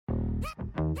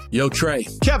Yo, Trey.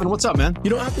 Kevin, what's up, man? You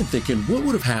know, I've been thinking, what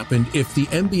would have happened if the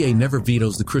NBA never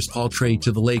vetoes the Chris Paul trade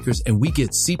to the Lakers and we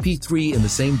get CP3 in the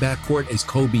same backcourt as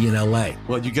Kobe in LA?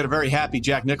 Well, you get a very happy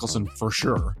Jack Nicholson for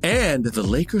sure. And the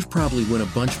Lakers probably win a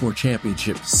bunch more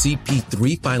championships.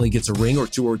 CP3 finally gets a ring or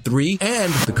 2 or 3,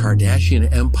 and the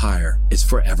Kardashian empire is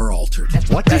forever altered.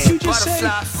 What did you just say?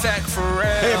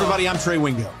 Hey, everybody, I'm Trey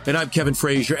Wingo. And I'm Kevin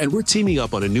Frazier, and we're teaming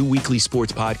up on a new weekly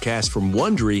sports podcast from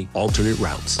Wondery, Alternate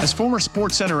Routes. As former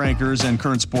Sports Center anchors and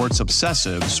current sports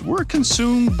obsessives, we're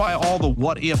consumed by all the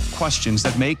what-if questions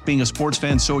that make being a sports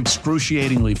fan so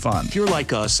excruciatingly fun. If you're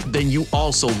like us, then you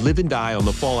also live and die on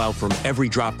the fallout from every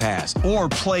drop pass. Or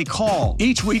play call.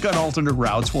 Each week on Alternate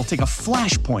Routes, we'll take a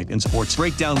flashpoint in sports,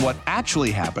 break down what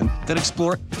actually happened, then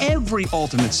explore every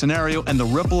alternate scenario and the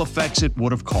ripple effects it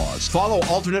would have caused. Follow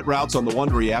Alternate Routes on the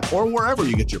Wondery app or wherever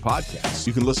you get your podcasts.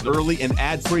 You can listen early and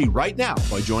ad-free right now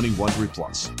by joining Wondery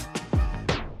Plus.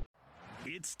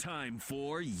 It's time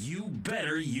for You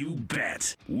Better You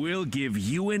Bet. We'll give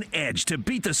you an edge to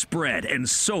beat the spread and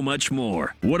so much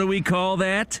more. What do we call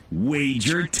that?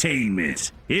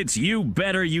 Wagertainment. It's You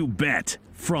Better You Bet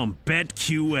from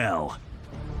BetQL.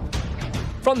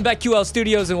 From the BetQL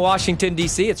studios in Washington,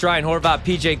 D.C., it's Ryan Horvath,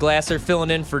 PJ Glasser filling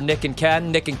in for Nick and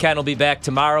Ken. Nick and Ken will be back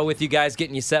tomorrow with you guys,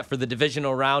 getting you set for the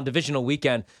divisional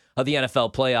weekend of the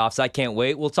NFL playoffs. I can't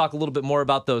wait. We'll talk a little bit more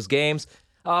about those games.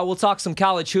 We'll talk some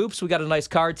college hoops. We got a nice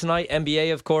card tonight,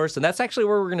 NBA, of course, and that's actually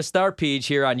where we're going to start, Peach,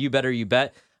 here on You Better You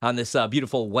Bet on this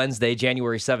beautiful Wednesday,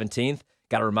 January 17th.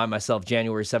 Got to remind myself,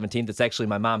 January 17th, it's actually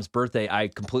my mom's birthday. I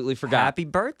completely forgot. Happy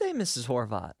birthday, Mrs.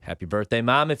 Horvath. Happy birthday,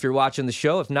 Mom, if you're watching the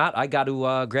show. If not, I got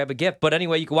to grab a gift. But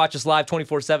anyway, you can watch us live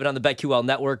 24/7 on the BetQL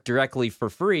Network directly for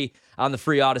free on the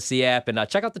free Odyssey app. And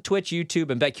check out the Twitch,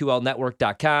 YouTube, and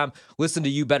BetQLNetwork.com. Listen to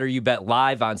You Better You Bet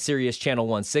live on Sirius Channel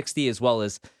 160 as well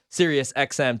as Sirius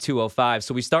XM 205.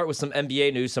 So we start with some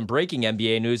NBA news, some breaking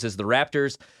NBA news as the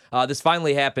Raptors, this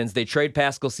finally happens. They trade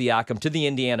Pascal Siakam to the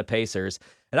Indiana Pacers.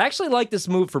 And I actually like this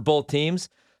move for both teams.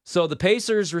 So the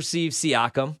Pacers receive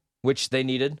Siakam, which they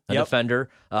needed, a defender.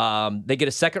 They get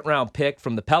a second-round pick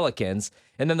from the Pelicans.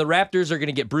 And then the Raptors are going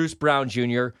to get Bruce Brown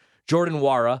Jr., Jordan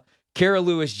Nwora, Kara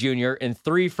Lewis Jr., and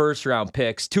 3 first-round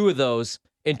picks, 2 of those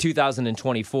in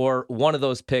 2024, one of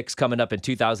those picks coming up in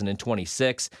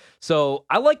 2026. So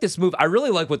I like this move. I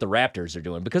really like what the Raptors are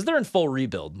doing because they're in full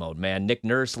rebuild mode, man. Nick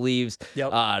Nurse leaves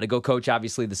to go coach,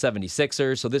 obviously, the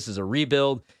 76ers. So this is a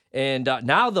rebuild. And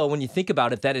now, though, when you think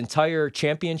about it, that entire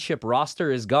championship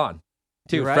roster is gone,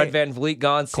 too. Right. Fred VanVleet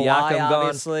gone, Siakam gone.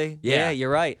 Obviously. Yeah, you're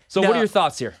right. So what are your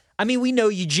thoughts here? I mean, we know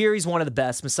Ujiri's one of the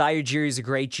best. Masai Ujiri's a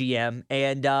great GM,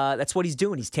 and that's what he's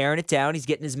doing. He's tearing it down. He's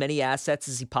getting as many assets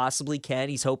as he possibly can.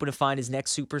 He's hoping to find his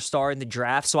next superstar in the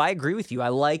draft. So I agree with you. I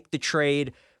like the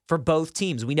trade for both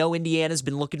teams. We know Indiana's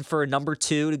been looking for a number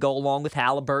 2 to go along with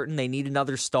Halliburton. They need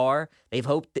another star. They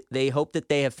hope that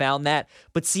they have found that.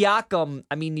 But Siakam,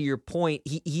 I mean, to your point,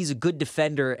 he's a good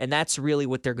defender, and that's really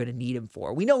what they're going to need him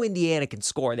for. We know Indiana can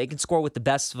score. They can score with the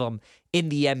best of them in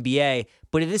the NBA.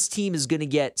 But if this team is going to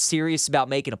get serious about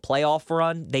making a playoff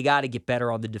run, they got to get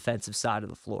better on the defensive side of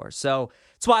the floor. So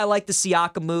that's why I like the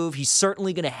Siakam move. He's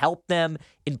certainly going to help them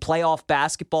in playoff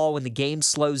basketball when the game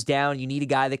slows down. You need a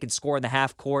guy that can score in the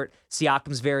half court.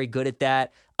 Siakam's very good at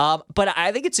that. But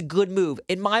I think it's a good move.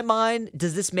 In my mind,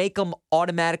 does this make them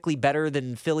automatically better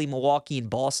than Philly, Milwaukee, and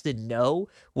Boston? No.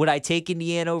 Would I take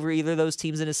Indiana over either of those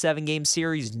teams in a 7-game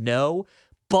series? No.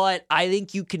 But I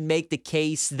think you can make the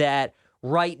case that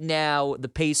right now the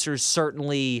Pacers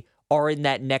certainly are in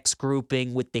that next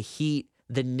grouping with the Heat,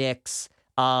 the Knicks,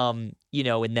 in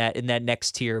that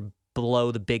next tier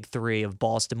below the big 3 of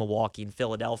Boston, Milwaukee, and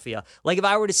Philadelphia. Like if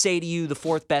I were to say to you the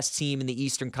 4th best team in the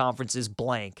Eastern Conference is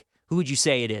blank, who would you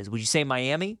say it is? Would you say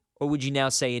Miami, or would you now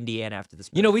say Indiana after this?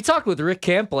 You know, we talked with Rick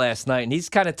Camp last night, and he's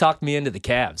kind of talked me into the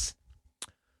Cavs.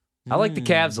 I like the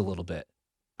Cavs a little bit.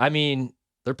 I mean,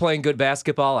 they're playing good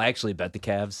basketball. I actually bet the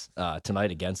Cavs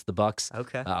tonight against the Bucks.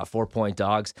 Okay. 4-point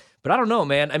dogs. But I don't know,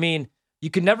 man. I mean, you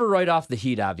can never write off the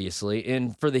Heat, obviously.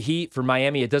 And for the Heat, for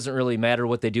Miami, it doesn't really matter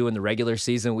what they do in the regular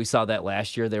season. We saw that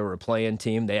last year. They were a play-in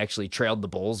team. They actually trailed the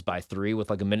Bulls by 3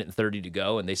 with like 1:30 to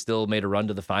go, and they still made a run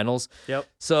to the finals. Yep.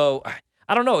 So,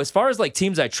 I don't know. As far as like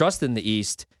teams I trust in the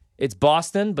East, it's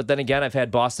Boston, but then again, I've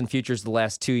had Boston futures the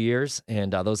last 2 years,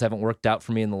 and those haven't worked out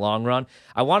for me in the long run.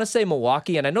 I want to say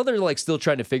Milwaukee, and I know they're like still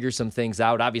trying to figure some things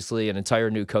out. Obviously, an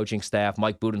entire new coaching staff.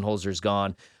 Mike Budenholzer's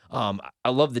gone. I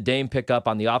love the Dame pickup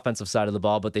on the offensive side of the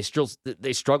ball, but they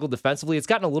struggle defensively. It's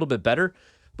gotten a little bit better,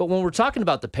 but when we're talking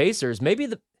about the Pacers,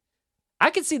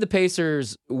 I could see the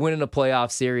Pacers winning a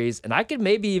playoff series, and I could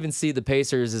maybe even see the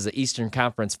Pacers as an Eastern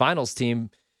Conference Finals team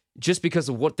just because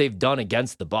of what they've done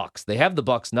against the Bucks. They have the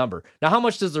Bucks number. Now, how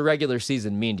much does the regular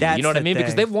season mean to you? You know what I mean?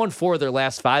 Because they've won 4 of their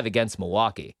last 5 against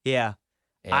Milwaukee. Yeah.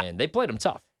 And they played them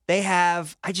tough. They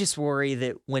have. I just worry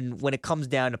that when it comes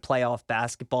down to playoff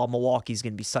basketball, Milwaukee's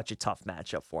going to be such a tough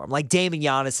matchup for them. Like Dame and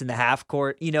Giannis in the half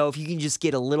court, if you can just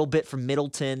get a little bit from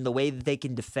Middleton, the way that they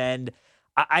can defend,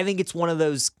 I think it's one of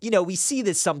those, we see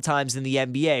this sometimes in the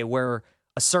NBA where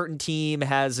a certain team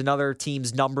has another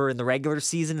team's number in the regular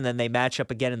season and then they match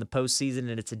up again in the postseason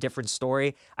and it's a different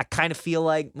story. I kind of feel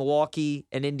like Milwaukee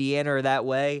and Indiana are that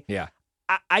way. Yeah.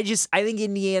 I think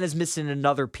Indiana's missing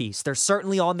another piece. They're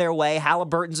certainly on their way.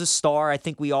 Halliburton's a star. I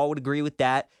think we all would agree with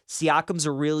that. Siakam's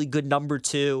a really good number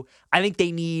 2. I think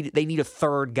they need a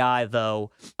third guy,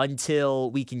 though,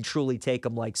 until we can truly take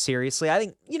them, seriously. I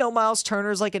think, Miles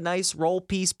Turner's like a nice role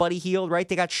piece. Buddy Hield, right?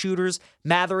 They got shooters.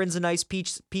 Matherin's a nice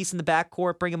piece in the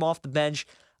backcourt. Bring him off the bench.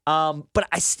 But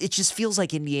it just feels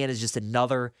like Indiana's just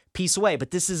another piece away.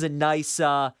 But this is a nice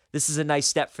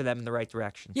step for them in the right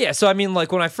direction. Yeah. So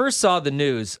when I first saw the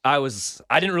news, I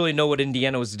didn't really know what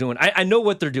Indiana was doing. I know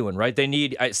what they're doing, right?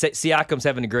 Siakam's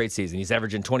having a great season. He's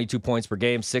averaging 22 points per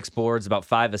game, 6 boards, about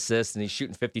 5 assists, and he's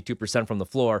shooting 52% from the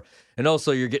floor. And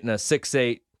also, you're getting a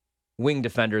 6'8" wing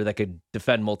defender that could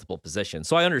defend multiple positions.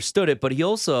 So I understood it, but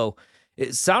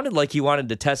it sounded like he wanted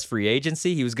to test free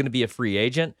agency. He was going to be a free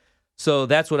agent. So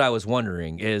that's what I was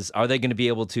wondering is, are they going to be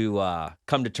able to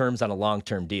come to terms on a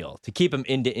long-term deal to keep him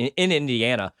in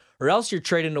Indiana, or else you're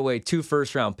trading away 2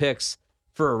 first-round picks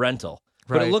for a rental.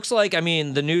 Right. But it looks like,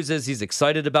 the news is he's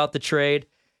excited about the trade,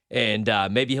 and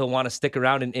maybe he'll want to stick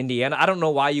around in Indiana. I don't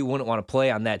know why you wouldn't want to play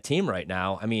on that team right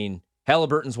now.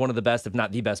 Halliburton's one of the best, if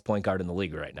not the best point guard in the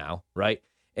league right now, right?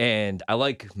 And I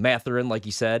like Matherin, like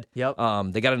you said. Yep.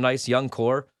 They got a nice young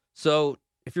core. So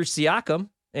if you're Siakam,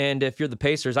 and if you're the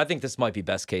Pacers, I think this might be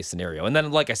best case scenario. And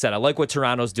then, like I said, I like what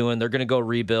Toronto's doing. They're going to go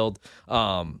rebuild.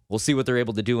 We'll see what they're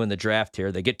able to do in the draft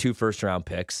here. They get 2 first-round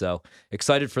picks, so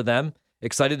excited for them.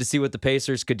 Excited to see what the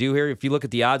Pacers could do here. If you look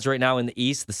at the odds right now in the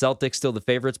East, the Celtics still the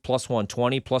favorites, plus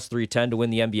 120, plus 310 to win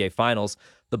the NBA Finals.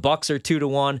 The Bucks are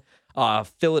 2-1.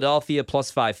 Philadelphia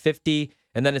plus 550,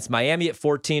 and then it's Miami at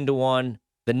 14-1.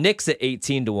 The Knicks at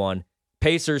 18-1.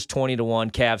 Pacers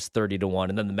 20-1, Cavs 30-1,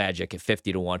 and then the Magic at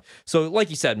 50-1. So, like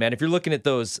you said, man, if you're looking at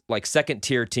those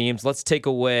second-tier teams, let's take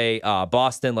away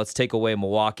Boston, let's take away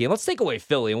Milwaukee, and let's take away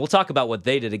Philly. And we'll talk about what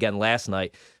they did again last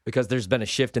night because there's been a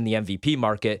shift in the MVP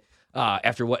market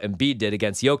after what Embiid did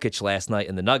against Jokic last night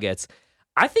in the Nuggets.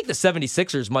 I think the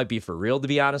 76ers might be for real, to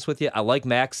be honest with you. I like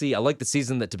Maxey. I like the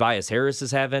season that Tobias Harris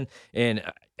is having. And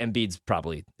Embiid's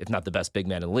probably, if not the best big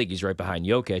man in the league, he's right behind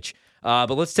Jokic.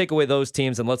 But let's take away those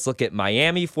teams and let's look at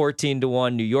Miami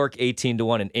 14-1, New York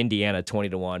 18-1, and Indiana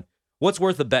 20-1. What's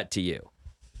worth a bet to you?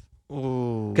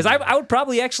 Because I would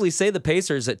probably actually say the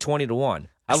Pacers at 20-1.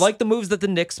 I like the moves that the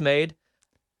Knicks made.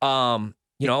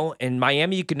 In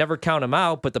Miami, you could never count them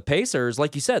out, but the Pacers,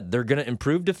 like you said, they're going to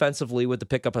improve defensively with the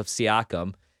pickup of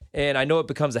Siakam. And I know it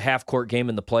becomes a half-court game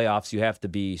in the playoffs. You have to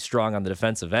be strong on the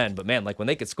defensive end. But, man, when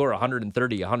they could score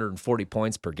 130, 140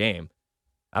 points per game,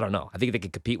 I don't know. I think they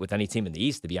could compete with any team in the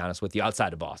East, to be honest with you,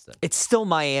 outside of Boston. It's still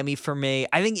Miami for me.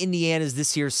 I think Indiana's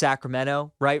this year's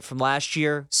Sacramento, right, from last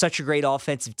year. Such a great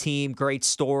offensive team, great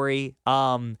story.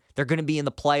 They're going to be in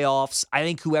the playoffs. I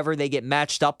think whoever they get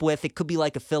matched up with, it could be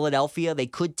like a Philadelphia. They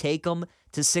could take them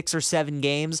to 6 or 7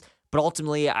 games, but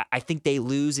ultimately I think they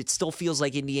lose. It still feels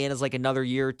like Indiana's another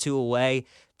year or 2 away.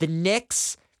 The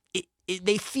Knicks,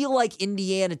 they feel like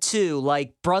Indiana too.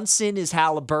 Like Brunson is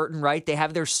Halliburton, right? They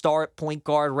have their star at point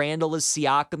guard. Randall is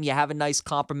Siakam. You have a nice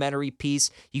complementary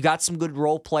piece. You got some good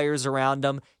role players around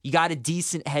them. You got a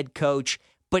decent head coach,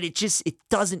 but it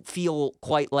doesn't feel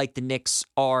quite like the Knicks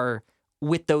are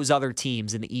with those other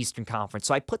teams in the Eastern Conference.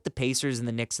 So I put the Pacers and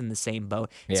the Knicks in the same boat.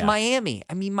 It's Miami.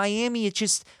 Miami, it's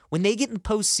just when they get in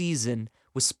postseason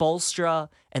with Spoelstra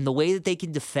and the way that they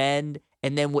can defend,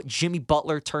 and then what Jimmy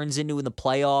Butler turns into in the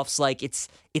playoffs,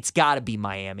 it's got to be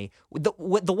Miami. The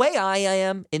way I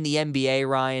am in the NBA,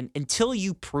 Ryan, until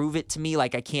you prove it to me, I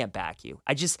can't back you.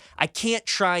 I can't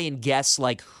try and guess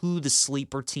who the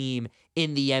sleeper team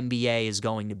in the NBA is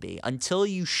going to be. Until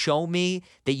you show me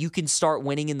that you can start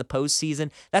winning in the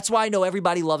postseason. That's why I know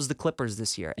everybody loves the Clippers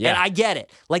this year. Yeah. And I get it.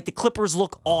 The Clippers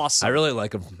look awesome. I really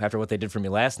like them after what they did for me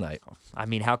last night.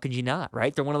 How could you not,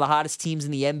 right? They're one of the hottest teams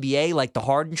in the NBA. The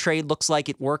Harden trade looks like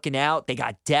it working out. They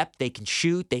got depth. They can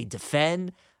shoot. They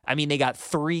defend. They got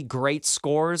 3 great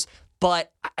scores.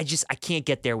 But I can't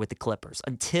get there with the Clippers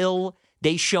until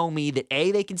they show me that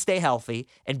A, they can stay healthy,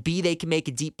 and B, they can make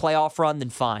a deep playoff run, then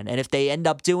fine. And if they end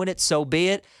up doing it, so be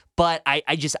it. But I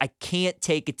can't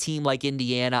take a team like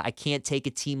Indiana. I can't take a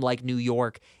team like New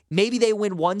York maybe they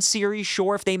win one series,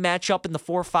 sure, if they match up in the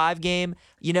 4-5 game,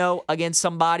 against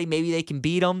somebody, maybe they can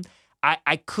beat them.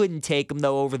 I couldn't take them,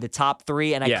 though, over the top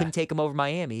three, and I couldn't take them over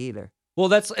Miami either.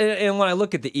 Well, and when I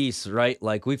look at the East, right,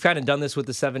 like we've kind of done this with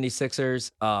the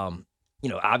 76ers,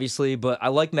 obviously, but I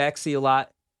like Maxey a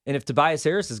lot. And if Tobias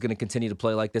Harris is going to continue to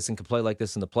play like this and can play like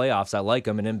this in the playoffs, I like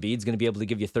him. And Embiid's going to be able to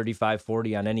give you 35,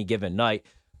 40 on any given night.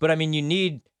 But, I mean, you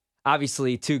need,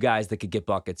 obviously, two guys that could get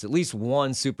buckets, at least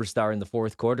one superstar in the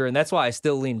fourth quarter. And that's why I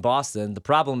still lean Boston. The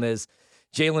problem is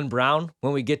Jaylen Brown,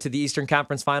 when we get to the Eastern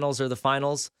Conference Finals or the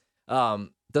finals,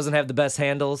 doesn't have the best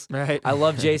handles. Right. I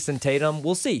love Jason Tatum.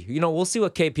 We'll see. We'll see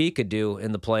what KP could do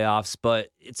in the playoffs. But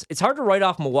it's hard to write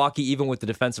off Milwaukee even with the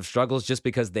defensive struggles just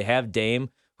because they have Dame,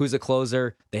 who's a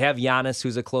closer. They have Giannis,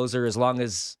 who's a closer, as long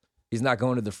as he's not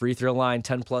going to the free throw line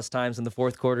 10-plus times in the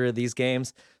fourth quarter of these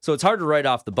games. So it's hard to write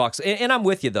off the Bucks. And I'm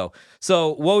with you, though.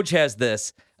 So Woj has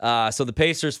this. So the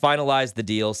Pacers finalized the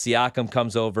deal. Siakam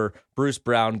comes over. Bruce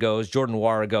Brown goes. Jordan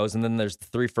Nwora goes. And then there's the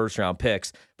 3 first-round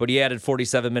picks. But he added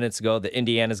 47 minutes ago that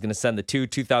Indiana's going to send the 2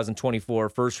 2024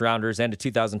 first-rounders and a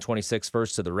 2026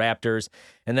 first to the Raptors.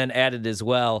 And then added as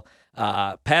well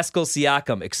Pascal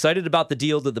Siakam, excited about the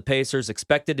deal to the Pacers,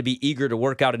 expected to be eager to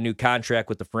work out a new contract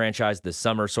with the franchise this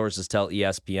summer, sources tell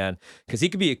ESPN, because he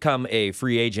could become a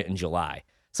free agent in July.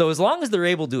 So as long as they're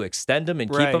able to extend him and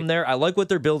keep him there, I like what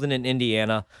they're building in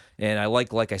Indiana, and I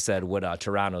like I said, what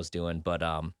Toronto's doing. But,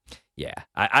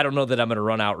 I don't know that I'm going to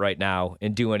run out right now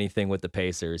and do anything with the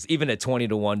Pacers, even at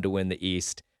 20-1 to win the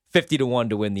East, 50-1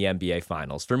 to win the NBA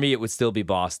Finals. For me, it would still be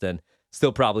Boston,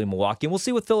 still probably Milwaukee, and we'll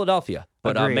see with Philadelphia.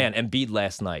 But, man, Embiid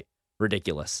last night,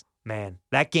 ridiculous. Man,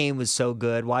 that game was so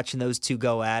good, watching those two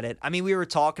go at it. I mean, we were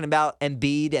talking about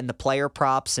Embiid and the player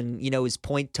props, and, his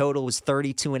point total was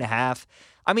 32.5.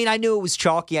 I mean, I knew it was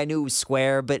chalky. I knew it was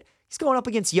square, but he's going up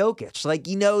against Jokic. Like,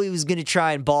 he was going to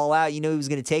try and ball out. He was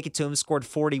going to take it to him, scored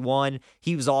 41.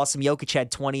 He was awesome. Jokic had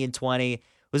 20 and 20.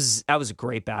 That was a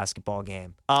great basketball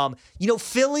game.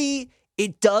 Philly,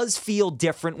 it does feel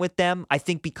different with them. I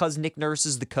think because Nick Nurse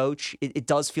is the coach, it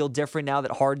does feel different now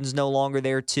that Harden's no longer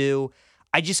there too.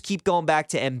 I just keep going back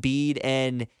to Embiid,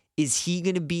 and is he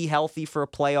going to be healthy for a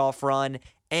playoff run?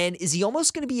 And is he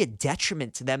almost going to be a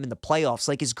detriment to them in the playoffs?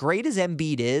 Like, as great as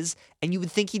Embiid is, and you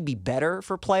would think he'd be better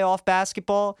for playoff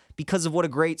basketball because of what a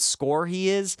great scorer he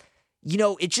is,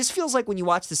 it just feels like when you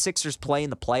watch the Sixers play in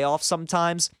the playoffs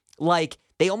sometimes, like,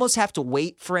 they almost have to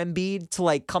wait for Embiid to,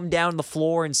 like, come down the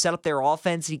floor and set up their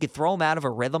offense, and he could throw them out of a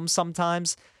rhythm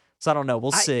sometimes. So I don't know.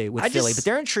 We'll see with Philly, but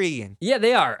they're intriguing. Yeah,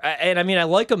 they are. And, I mean, I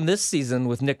like them this season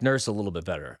with Nick Nurse a little bit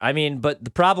better. I mean, but the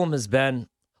problem has been,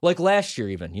 like last year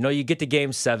even, you get to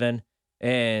Game 7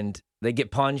 and they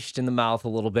get punched in the mouth a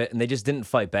little bit and they just didn't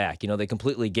fight back. They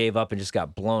completely gave up and just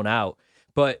got blown out.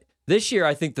 But this year,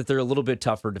 I think that they're a little bit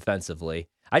tougher defensively.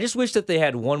 I just wish that they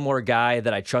had one more guy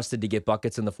that I trusted to get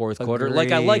buckets in the fourth quarter.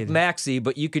 Like, I like Maxey,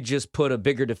 but you could just put a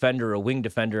bigger defender, a wing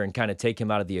defender, and kind of take him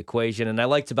out of the equation. And I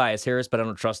like Tobias Harris, but I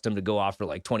don't trust him to go off for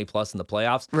like 20-plus in the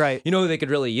playoffs. Right. You know who they could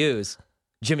really use?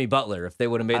 Jimmy Butler, if they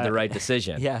would have made the right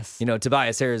decision. Yes.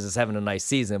 Tobias Harris is having a nice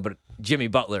season, but Jimmy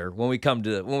Butler, when we get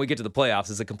to the playoffs,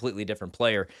 is a completely different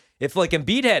player. If like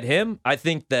Embiid had him, I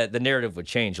think that the narrative would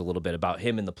change a little bit about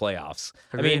him in the playoffs.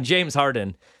 Agreed. I mean, James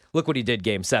Harden, look what he did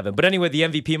Game 7. But anyway, the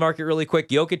MVP market really quick.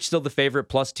 Jokic still the favorite,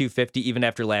 plus 250 even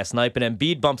after last night, but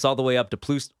Embiid bumps all the way up to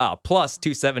plus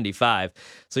 275.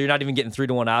 So you're not even getting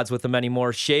 3-1 odds with him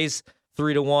anymore. Shea's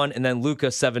 3-1, and then Luka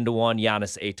 7-1,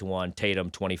 Giannis 8-1,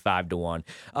 Tatum 25-1.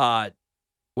 What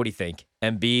do you think?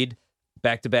 Embiid,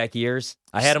 back-to-back years?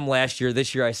 I had him last year.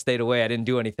 This year I stayed away. I didn't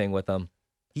do anything with him.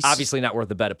 He's obviously not worth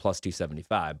the bet at plus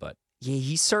 275, but yeah,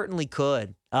 he certainly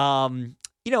could.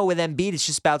 With Embiid, it's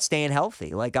just about staying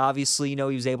healthy. Like, obviously, he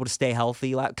was able to stay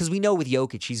healthy because we know with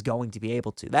Jokic he's going to be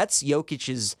able to. That's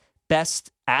Jokic's best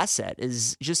asset,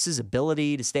 is just his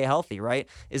ability to stay healthy, right?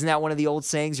 Isn't that one of the old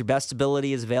sayings? Your best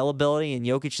ability is availability, and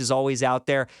Jokic is always out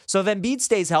there. So if Embiid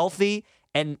stays healthy,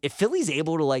 and if Philly's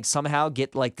able to like somehow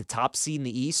get like the top seed in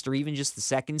the East or even just the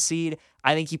second seed,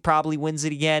 I think he probably wins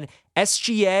it again.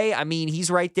 SGA, I mean,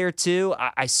 he's right there too.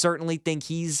 I certainly think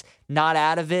he's not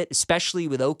out of it, especially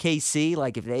with OKC.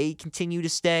 Like, if they continue to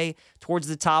stay towards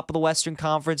the top of the Western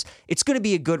Conference, it's going to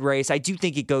be a good race. I do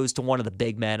think it goes to one of the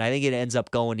big men. I think it ends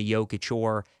up going to Jokic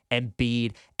or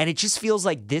Embiid. And it just feels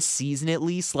like this season, at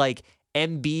least, like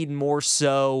Embiid more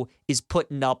so is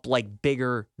putting up like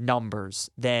bigger numbers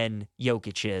than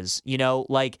Jokic is.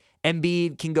 Like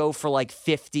Embiid can go for like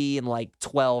 50 and like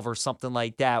 12 or something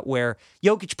like that, where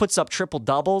Jokic puts up triple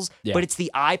doubles, but it's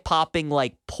the eye-popping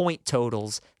like point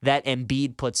totals that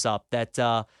Embiid puts up that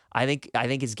I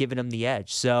think is giving him the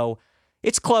edge. So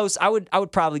It's close. I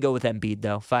would probably go with Embiid,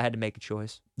 though, if I had to make a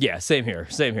choice. Yeah, same here.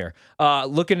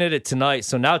 Looking at it tonight,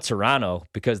 so now Toronto,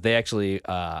 because they actually,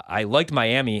 I liked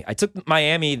Miami. I took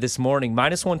Miami this morning,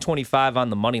 minus 125 on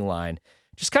the money line.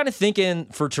 Just kind of thinking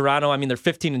for Toronto, I mean, they're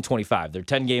 15-25. They're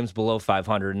 10 games below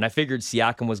 500, and I figured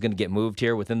Siakam was going to get moved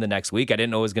here within the next week. I didn't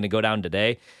know it was going to go down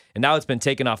today, and now it's been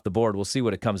taken off the board. We'll see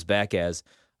what it comes back as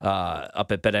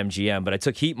up at BetMGM. But I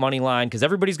took Heat money line because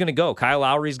everybody's going to go. Kyle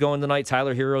Lowry's going tonight.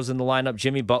 Tyler Hero's in the lineup.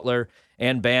 Jimmy Butler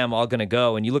and Bam all going to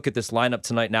go. And you look at this lineup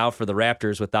tonight now for the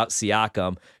Raptors without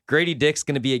Siakam. Grady Dick's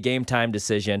going to be a game-time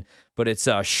decision, but it's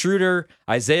Schroeder,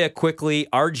 Isaiah Quickly,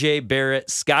 RJ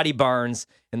Barrett, Scotty Barnes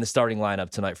in the starting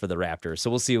lineup tonight for the Raptors. So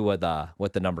we'll see what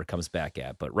the number comes back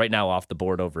at. But right now off the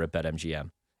board over at BetMGM.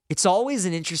 It's always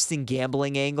an interesting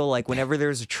gambling angle. Like whenever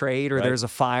there's a trade or there's a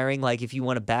firing, like if you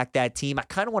want to back that team, I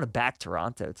kind of want to back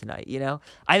Toronto tonight, you know?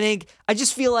 I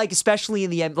just feel like, especially in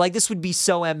the end, like this would be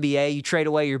so NBA. You trade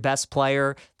away your best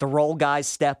player, the role guys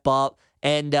step up,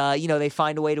 and, they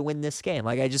find a way to win this game.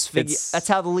 Like I just figure that's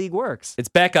how the league works. It's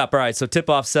back up. All right, so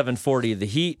tip-off 740. The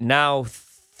Heat now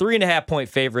 3.5-point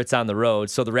favorites on the road.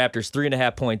 So the Raptors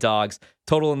 3.5-point dogs.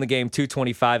 Total in the game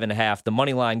 225.5. The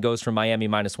money line goes from Miami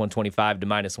minus 125 to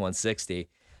minus 160.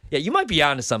 Yeah, you might be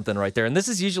onto something right there. And this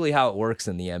is usually how it works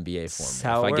in the NBA for me. That's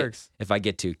how it works. If I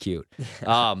get too cute.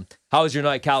 How was your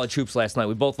night college hoops last night?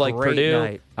 We both like Purdue.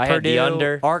 Night. I had the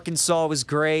under. Arkansas was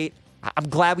great. I'm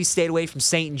glad we stayed away from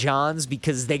St. John's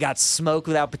because they got smoked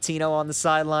without Patino on the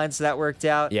sideline, so that worked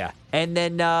out. Yeah. And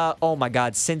then, oh my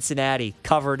God, Cincinnati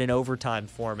covered in overtime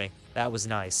for me. That was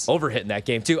nice. Overhitting that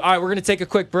game, too. All right, we're going to take a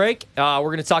quick break. We're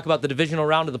going to talk about the divisional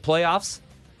round of the playoffs.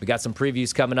 We got some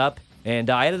previews coming up, and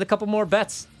I added a couple more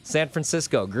bets. San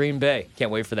Francisco, Green Bay.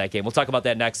 Can't wait for that game. We'll talk about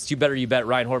that next. You Better You Bet.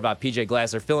 Ryan Horvath, PJ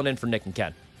Glasser, filling in for Nick and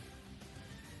Ken.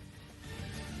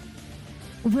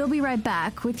 We'll be right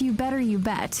back with You Better You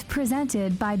Bet,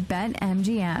 presented by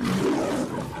BetMGM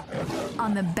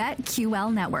on the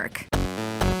BetQL network.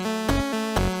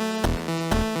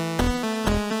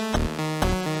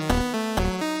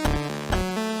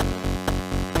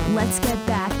 Let's get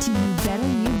back to You Better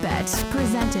You Bet,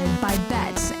 presented by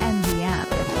BetMGM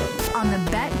on the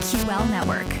BetQL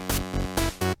network.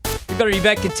 You Better You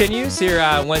Bet continues here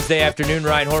on Wednesday afternoon.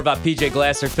 Ryan Horvath, PJ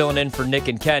Glasser filling in for Nick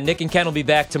and Ken. Nick and Ken will be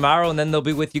back tomorrow, and then they'll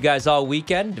be with you guys all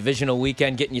weekend. Divisional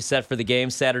weekend, getting you set for the game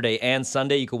Saturday and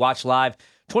Sunday. You can watch live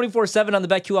 24/7 on the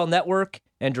BetQL network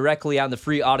and directly on the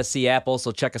free Odyssey app.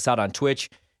 Also, check us out on Twitch,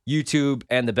 YouTube,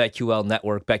 and the BetQL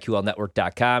network,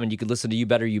 BetQLnetwork.com. And you can listen to You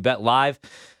Better You Bet live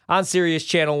on Sirius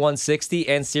Channel 160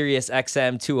 and Sirius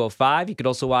XM 205. You could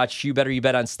also watch You Better You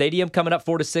Bet on Stadium coming up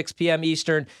 4 to 6 p.m.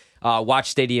 Eastern.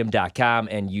 WatchStadium.com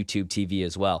and YouTube TV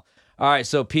as well. All right,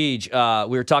 so Peach, we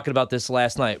were talking about this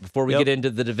last night before we get into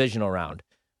the divisional round.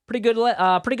 Pretty good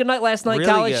night last night.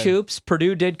 Really college good. hoops.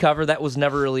 Purdue did cover. That was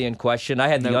never really in question. I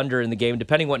had the under in the game.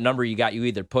 Depending what number you got, you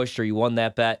either pushed or you won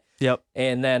that bet. Yep.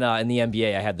 And then in the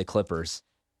NBA, I had the Clippers.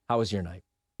 How was your night?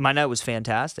 My night was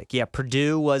fantastic. Yeah,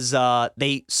 Purdue was,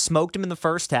 they smoked them in the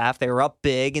first half. They were up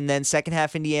big, and then second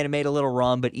half, Indiana made a little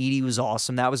run, but Edie was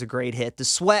awesome. That was a great hit. The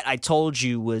sweat, I told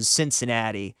you, was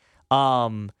Cincinnati.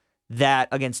 That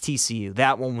against TCU.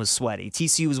 That one was sweaty.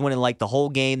 TCU was winning like the whole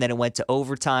game. Then it went to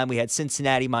overtime. We had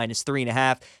Cincinnati minus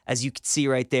 3.5. As you can see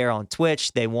right there on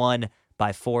Twitch, they won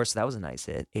by 4, so that was a nice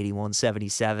hit,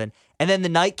 81-77. And then the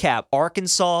nightcap,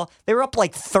 Arkansas, they were up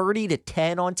like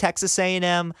 30-10 on Texas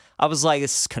A&M. I was like,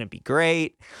 this is going to be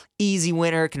great. Easy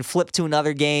winner, can flip to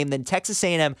another game. Then Texas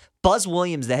A&M, Buzz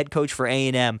Williams, the head coach for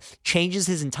A&M, changes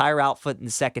his entire outfit in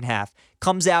the second half.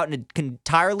 Comes out in an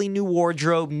entirely new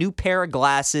wardrobe, new pair of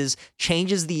glasses,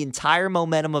 changes the entire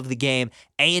momentum of the game.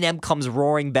 A&M comes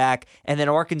roaring back, and then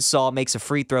Arkansas makes a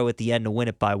free throw at the end to win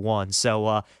it by 1.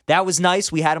 So that was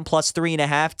nice. We had them plus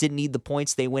 3.5. Didn't need the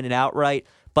points. They win it outright.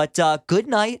 But good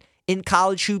night in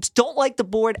college hoops. Don't like the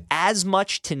board as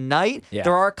much tonight. Yeah.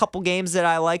 There are a couple games that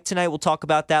I like tonight. We'll talk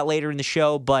about that later in the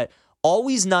show, but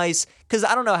always nice, because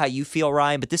I don't know how you feel,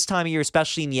 Ryan, but this time of year,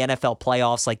 especially in the NFL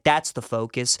playoffs, like that's the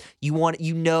focus. You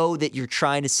know that you're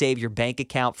trying to save your bank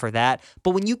account for that,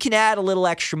 but when you can add a little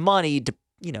extra money to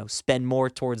spend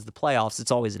more towards the playoffs, it's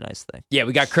always a nice thing. Yeah,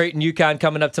 we got Creighton, UConn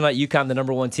coming up tonight. UConn, the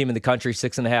number 1 team in the country,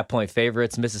 6.5-point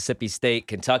favorites. Mississippi State,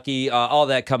 Kentucky, all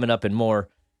that coming up and more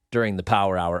during the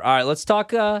Power Hour. All right, let's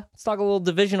talk a little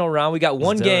divisional round. We got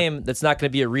one game that's not going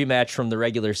to be a rematch from the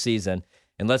regular season.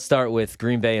 And let's start with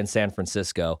Green Bay and San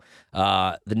Francisco.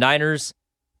 The Niners,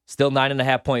 still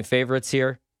 9.5-point favorites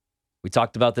here. We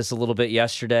talked about this a little bit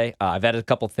yesterday. I've added a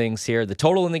couple things here. The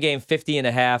total in the game,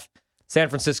 50.5. San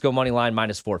Francisco money line,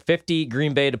 minus 450.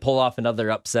 Green Bay to pull off another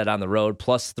upset on the road,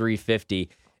 plus 350.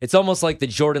 It's almost like the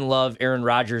Jordan Love, Aaron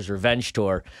Rodgers revenge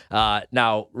tour.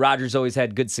 Now, Rodgers always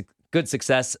had good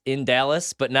success in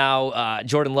Dallas, but now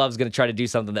Jordan Love's going to try to do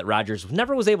something that Rodgers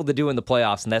never was able to do in the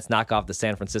playoffs, and that's knock off the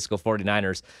San Francisco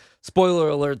 49ers. Spoiler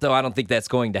alert, though, I don't think that's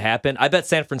going to happen. I bet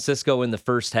San Francisco in the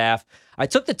first half. I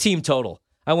took the team total.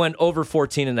 I went over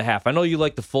 14.5. I know you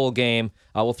like the full game.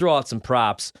 We'll throw out some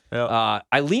props. Yep.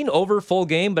 I lean over full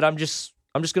game, but I'm just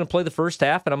going to play the first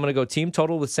half, and I'm going to go team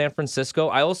total with San Francisco.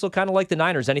 I also kind of like the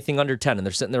Niners, anything under 10, and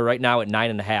they're sitting there right now at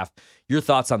 9.5. Your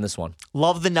thoughts on this one?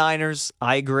 Love the Niners.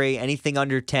 I agree. Anything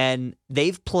under 10.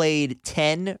 They've played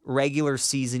 10 regular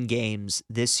season games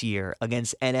this year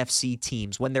against NFC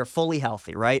teams when they're fully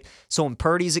healthy, right? So when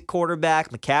Purdy's at quarterback,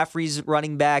 McCaffrey's at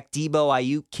running back, Debo,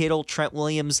 Ayuk, Kittle, Trent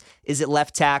Williams is at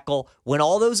left tackle. When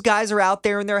all those guys are out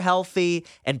there and they're healthy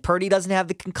and Purdy doesn't have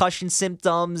the concussion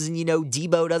symptoms and,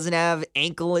 Debo doesn't have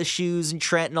ankle issues and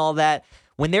Trent and all that,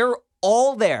 when they're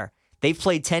all there, they've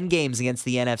played 10 games against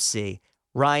the NFC.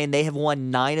 Ryan, they have won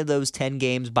 9 of those 10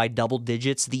 games by double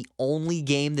digits. The only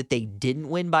game that they didn't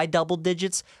win by double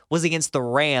digits was against the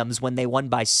Rams when they won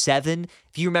by 7.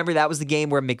 If you remember, that was the game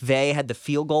where McVay had the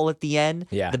field goal at the end.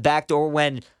 Yeah. The backdoor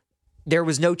when there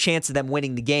was no chance of them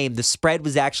winning the game. The spread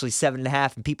was actually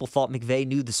 7.5, and people thought McVay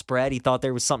knew the spread. He thought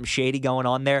there was something shady going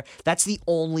on there. That's the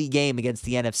only game against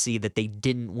the NFC that they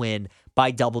didn't win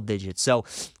by double digits. So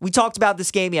we talked about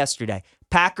this game yesterday.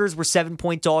 Packers were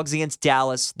 7-point dogs against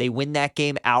Dallas. They win that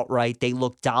game outright. They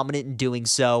look dominant in doing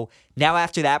so. Now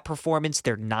after that performance,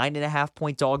 they're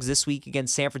 9.5-point dogs this week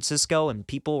against San Francisco, and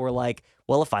people were like,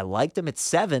 well, if I liked them at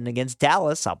 7 against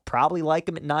Dallas, I'll probably like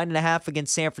them at 9.5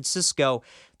 against San Francisco.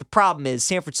 The problem is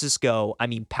San Francisco,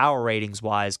 power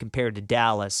ratings-wise, compared to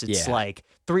Dallas, it's like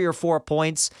 3 or 4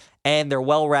 points, and they're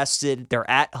well-rested. They're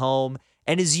at home.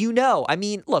 And as you know,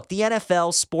 look, the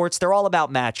NFL, sports, they're all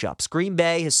about matchups. Green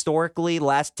Bay, historically,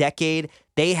 last decade,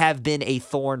 they have been a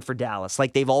thorn for Dallas.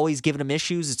 Like, they've always given them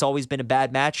issues. It's always been a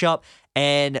bad matchup.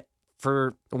 And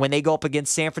for when they go up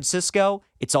against San Francisco,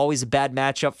 it's always a bad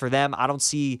matchup for them. I don't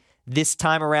see this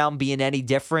time around being any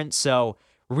different. So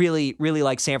really, really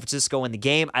like San Francisco in the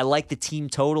game. I like the team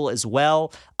total as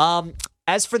well.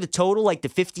 As for the total, like the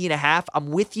 50.5, I'm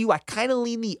with you. I kind of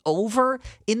lean the over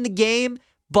in the game.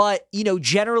 But,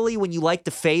 generally when you like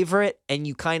the favorite and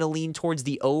you kind of lean towards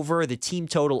the over, the team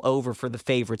total over for the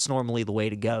favorite's normally the way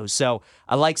to go. So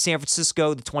I like San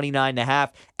Francisco, the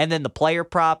 29.5. And then the player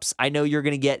props, I know you're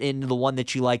going to get into the one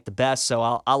that you like the best,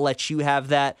 so I'll let you have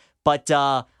that. But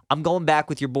I'm going back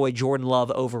with your boy Jordan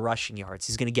Love over rushing yards.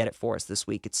 He's going to get it for us this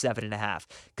week at 7.5.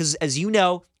 Because as you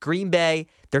know, Green Bay,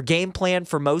 their game plan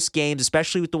for most games,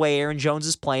 especially with the way Aaron Jones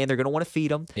is playing, they're going to want to feed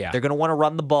him. Yeah. They're going to want to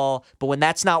run the ball. But when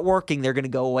that's not working, they're going to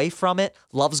go away from it.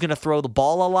 Love's going to throw the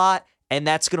ball a lot, and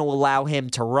that's going to allow him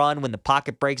to run when the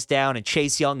pocket breaks down and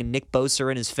Chase Young and Nick Bosa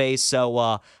are in his face. So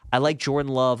I like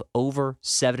Jordan Love over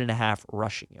 7.5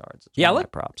 rushing yards. Yeah,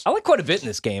 props. I like quite a bit in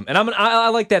this game, and I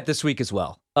like that this week as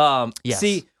well. Yes.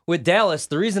 See, with Dallas,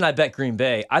 the reason I bet Green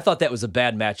Bay, I thought that was a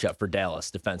bad matchup for Dallas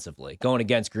defensively, going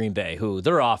against Green Bay, who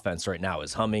their offense right now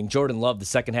is humming. Jordan Love, the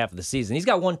second half of the season, he's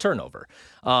got 1 turnover.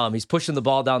 He's pushing the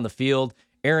ball down the field.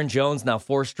 Aaron Jones, now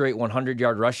 4 straight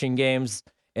 100-yard rushing games.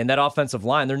 And that offensive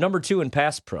line, they're number 2 in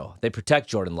pass pro. They protect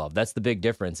Jordan Love. That's the big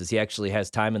difference, is he actually has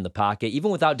time in the pocket.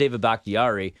 Even without David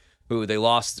Bakhtiari, who they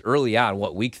lost early on,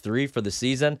 week 3 for the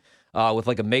season, with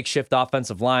like a makeshift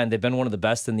offensive line. They've been one of the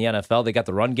best in the NFL. They got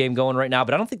the run game going right now,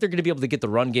 but I don't think they're going to be able to get the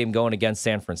run game going against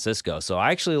San Francisco. So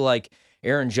I actually like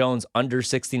Aaron Jones under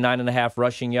 69.5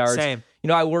 rushing yards. Same.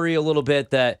 I worry a little bit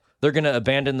that they're going to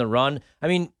abandon the run.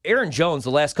 Aaron Jones, the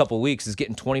last couple of weeks, is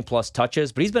getting 20-plus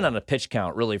touches, but he's been on a pitch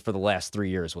count, really, for the last 3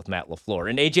 years with Matt LaFleur.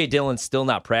 And A.J. Dillon's still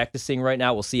not practicing right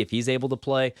now. We'll see if he's able to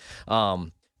play.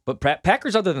 But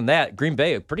Packers, other than that, Green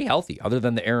Bay, pretty healthy, other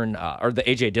than the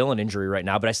A.J. Dillon injury right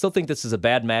now. But I still think this is a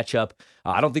bad matchup.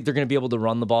 I don't think they're going to be able to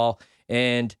run the ball.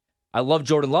 And I love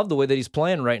Jordan Love the way that he's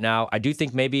playing right now. I do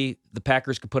think maybe the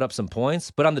Packers could put up some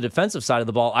points. But on the defensive side of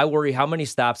the ball, I worry how many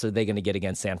stops are they going to get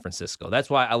against San Francisco. That's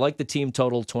why I like the team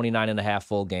total 29.5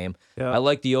 full game. Yeah. I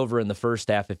like the over in the first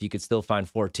half if you could still find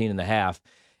 14.5.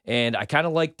 And I kind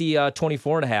of like the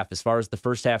 24.5 as far as the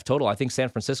first half total. I think San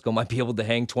Francisco might be able to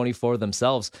hang 24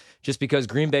 themselves just because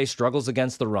Green Bay struggles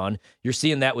against the run. You're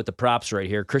seeing that with the props right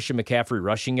here. Christian McCaffrey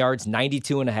rushing yards,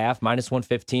 92.5, minus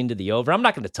 115 to the over. I'm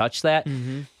not going to touch that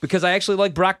because I actually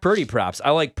like Brock Purdy props.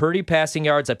 I like Purdy passing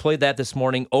yards. I played that this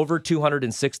morning, over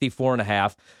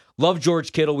 264.5. Love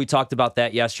George Kittle. We talked about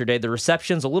that yesterday. The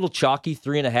reception's a little chalky,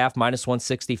 3.5, minus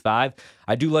 165.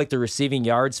 I do like the receiving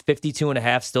yards,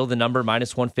 52.5, still the number,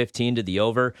 minus 115 to the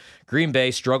over. Green Bay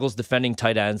struggles defending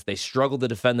tight ends. They struggle to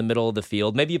defend the middle of the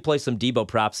field. Maybe you play some Debo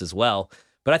props as well.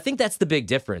 But I think that's the big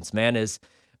difference, man, is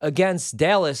against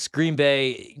Dallas, Green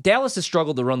Bay, Dallas has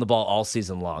struggled to run the ball all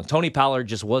season long. Tony Pollard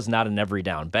just was not an every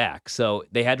down back. So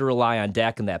they had to rely on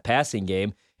Dak in that passing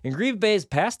game. And Green Bay's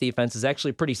pass defense is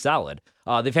actually pretty solid.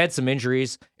 They've had some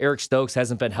injuries. Eric Stokes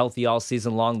hasn't been healthy all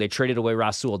season long. They traded away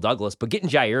Rasul Douglas, but getting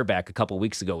Jair back a couple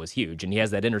weeks ago was huge. And he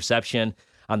has that interception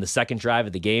on the second drive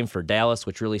of the game for Dallas,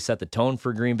 which really set the tone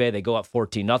for Green Bay. They go up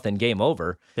 14-0, game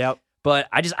over. Yep. But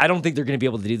I don't think they're going to be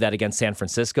able to do that against San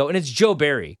Francisco. And it's Joe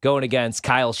Barry going against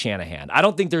Kyle Shanahan. I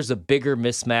don't think there's a bigger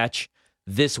mismatch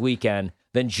this weekend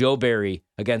than Joe Barry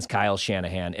against Kyle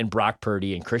Shanahan and Brock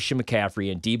Purdy and Christian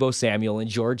McCaffrey and Deebo Samuel and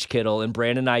George Kittle and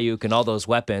Brandon Ayuk and all those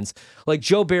weapons. Like,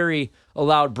 Joe Barry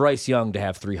allowed Bryce Young to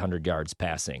have 300 yards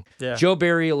passing. Yeah. Joe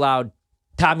Barry allowed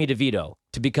Tommy DeVito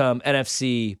to become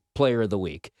NFC Player of the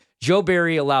Week. Joe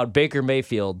Barry allowed Baker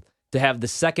Mayfield to have the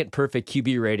second perfect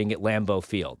QB rating at Lambeau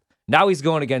Field. Now he's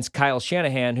going against Kyle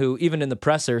Shanahan, who even in the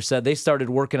presser said they started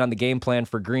working on the game plan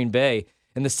for Green Bay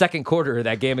in the second quarter of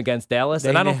that game against Dallas,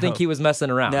 and I don't think he was messing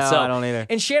around. No, I don't either.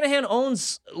 And Shanahan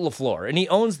owns LaFleur, and he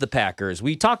owns the Packers.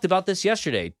 We talked about this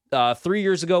yesterday. 3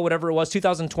 years ago, whatever it was,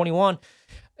 2021,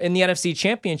 in the NFC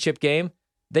Championship game,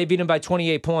 they beat him by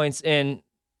 28 points, and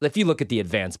if you look at the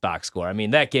advanced box score, I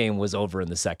mean, that game was over in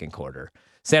the second quarter.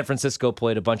 San Francisco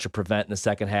played a bunch of prevent in the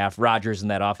second half. Rodgers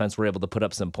and that offense were able to put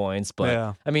up some points,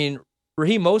 but, I mean,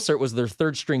 Raheem Mostert was their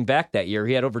third string back that year.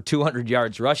 He had over 200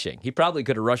 yards rushing. He probably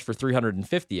could have rushed for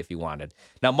 350 if he wanted.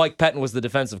 Now, Mike Pettin was the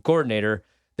defensive coordinator.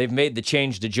 They've made the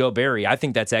change to Joe Barry. I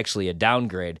think that's actually a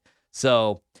downgrade.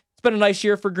 So it's been a nice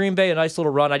year for Green Bay, a nice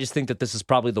little run. I just think that this is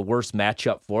probably the worst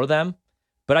matchup for them.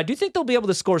 But I do think they'll be able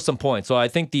to score some points. So I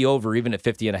think the over, even at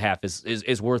 50.5,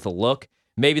 is worth a look.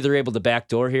 Maybe they're able to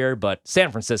backdoor here, but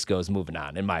San Francisco is moving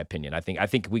on, in my opinion. I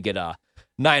think we get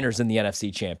Niners in the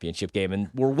NFC Championship game, and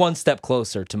we're one step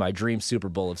closer to my dream Super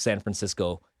Bowl of San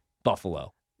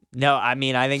Francisco-Buffalo. No, I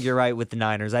mean, I think you're right with the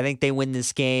Niners. I think they win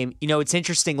this game. You know, it's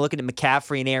interesting looking at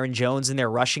McCaffrey and Aaron Jones and their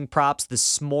rushing props.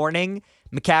 This morning,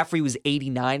 McCaffrey was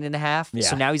 89.5,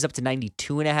 so now he's up to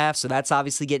 92.5, so that's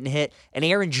obviously getting hit. And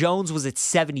Aaron Jones was at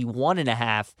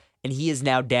 71.5, and he is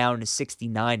now down to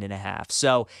 69.5.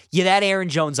 So, yeah, that Aaron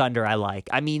Jones under I like.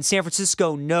 I mean, San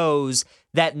Francisco knows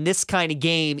that in this kind of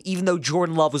game, even though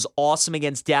Jordan Love was awesome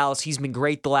against Dallas, he's been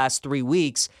great the last 3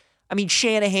 weeks. I mean,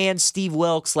 Shanahan, Steve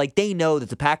Wilkes, like, they know that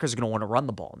the Packers are going to want to run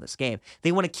the ball in this game.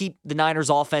 They want to keep the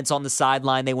Niners' offense on the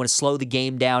sideline. They want to slow the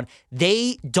game down.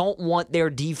 They don't want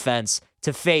their defense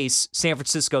to face San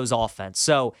Francisco's offense.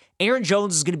 So Aaron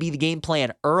Jones is going to be the game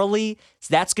plan early.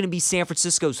 So that's going to be San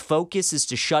Francisco's focus, is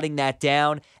to shutting that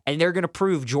down. And they're going to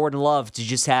prove Jordan Love to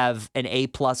just have an A++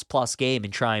 game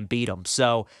and try and beat them.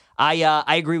 So I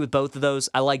agree with both of those.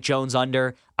 I like Jones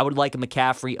under. I would like a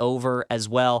McCaffrey over as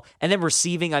well. And then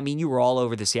receiving, I mean, you were all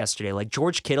over this yesterday. Like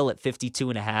George Kittle at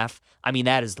 52.5. I mean,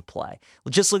 that is the play.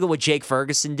 Just look at what Jake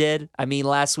Ferguson did. I mean,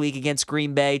 last week against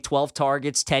Green Bay, 12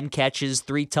 targets, 10 catches,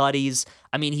 3 tutties.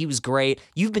 I mean, he was great.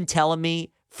 You've been telling me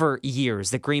for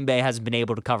years that Green Bay hasn't been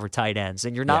able to cover tight ends,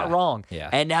 and you're not wrong. Yeah.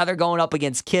 And now they're going up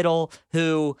against Kittle,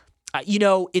 who, you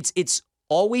know, it's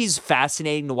always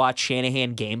fascinating to watch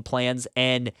Shanahan game plans,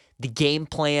 and the game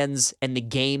plans and the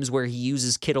games where he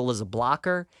uses Kittle as a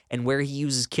blocker and where he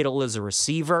uses Kittle as a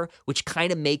receiver, which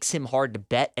kind of makes him hard to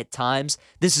bet at times.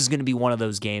 This is going to be one of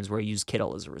those games where he used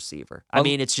Kittle as a receiver. I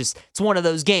mean, it's one of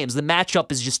those games. The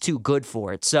matchup is just too good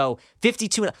for it. So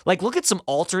 52, like, look at some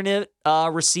alternate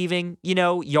receiving,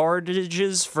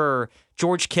 yardages for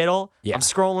George Kittle. Yeah. I'm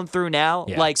scrolling through now.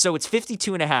 Yeah. Like, so it's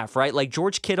 52.5, right? Like,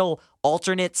 George Kittle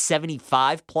alternate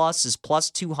 75 plus is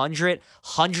plus 200,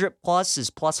 100 plus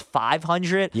is plus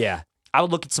 500. Yeah. I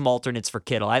would look at some alternates for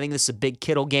Kittle. I think this is a big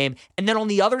Kittle game. And then on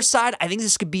the other side, I think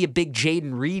this could be a big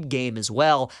Jaden Reed game as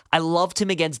well. I loved him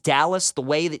against Dallas, the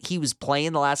way that he was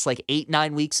playing the last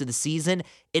 8-9 weeks of the season.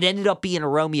 It ended up being a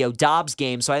Romeo Doubs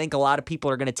game, so I think a lot of people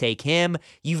are going to take him.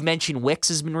 You've mentioned Wicks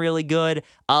has been really good.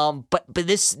 But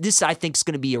this I think is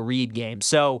going to be a Reed game.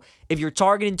 So if you're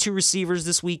targeting 2 receivers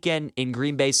this weekend in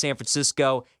Green Bay, San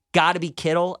Francisco, got to be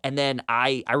Kittle, and then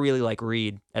I really like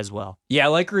Reed as well. Yeah, I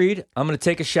like Reed. I'm going to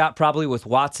take a shot probably with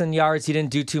Watson yards. He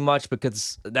didn't do too much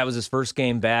because that was his first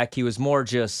game back. He was more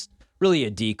just really a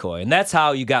decoy, and that's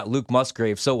how you got Luke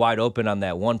Musgrave so wide open on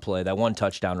that one play, that one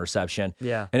touchdown reception.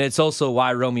 Yeah. And it's also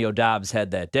why Romeo Doubs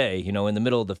had that day, in the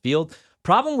middle of the field.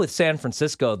 Problem with San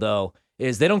Francisco, though,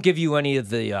 is they don't give you any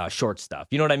of the short stuff.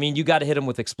 You know what I mean? You got to hit them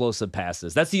with explosive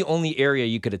passes. That's the only area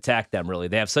you could attack them, really.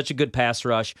 They have such a good pass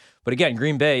rush. But again,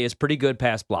 Green Bay is pretty good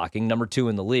pass blocking, number 2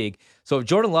 in the league. So if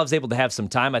Jordan Love's able to have some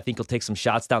time, I think he'll take some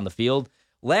shots down the field.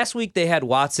 Last week they had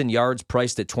Watson yards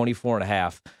priced at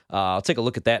 24.5. I'll take a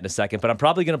look at that in a second, but I'm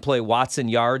probably going to play Watson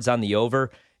yards on the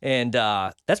over. And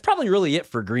that's probably really it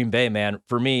for Green Bay, man.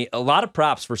 For me, a lot of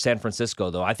props for San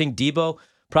Francisco, though. I think Debo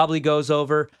probably goes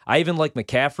over. I even like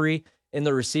McCaffrey in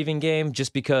the receiving game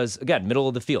just because, again, middle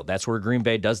of the field. That's where Green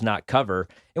Bay does not cover.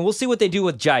 And we'll see what they do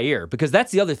with Jair, because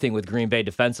that's the other thing with Green Bay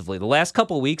defensively. The last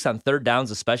couple of weeks on third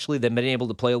downs especially, they've been able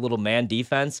to play a little man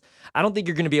defense. I don't think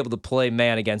you're going to be able to play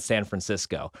man against San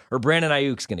Francisco, or Brandon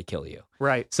Ayuk's going to kill you.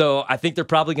 Right. So I think they're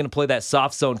probably going to play that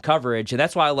soft zone coverage, and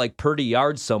that's why I like Purdy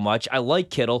yards so much. I like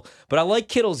Kittle, but I like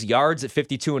Kittle's yards at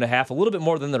 52.5 a little bit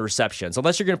more than the receptions.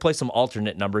 Unless you're going to play some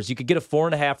alternate numbers, you could get a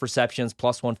 4.5 receptions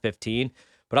plus 115.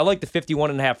 But I like the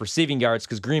 51.5 receiving yards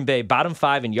because Green Bay, bottom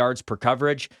 5 in yards per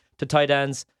coverage to tight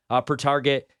ends, per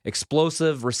target,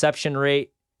 explosive reception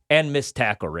rate, and missed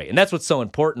tackle rate. And that's what's so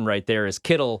important right there is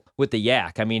Kittle with the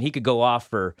yak. I mean, he could go off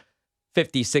for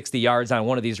 50, 60 yards on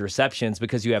one of these receptions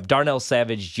because you have Darnell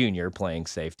Savage Jr. playing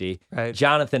safety, right.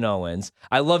 Jonathan Owens.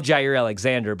 I love Jair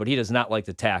Alexander, but he does not like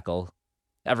to tackle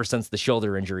ever since the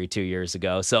shoulder injury 2 years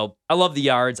ago. So I love the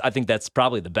yards. I think that's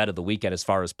probably the bet of the weekend as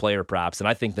far as player props, and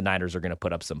I think the Niners are going to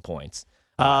put up some points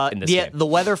in this game. The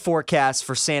weather forecast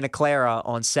for Santa Clara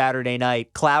on Saturday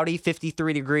night, cloudy,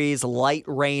 53 degrees, light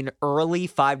rain early,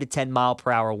 5 to 10 mile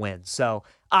per hour winds. So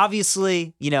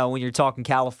obviously, when you're talking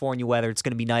California weather, it's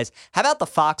going to be nice. How about the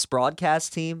Fox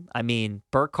broadcast team? I mean,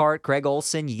 Burkhardt, Greg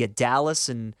Olson, you get Dallas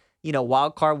and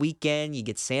wild card weekend, you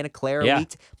get Santa Clara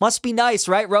week. Must be nice,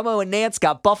 right? Romo and Nance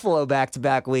got Buffalo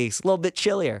back-to-back weeks. A little bit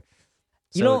chillier.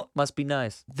 So it must be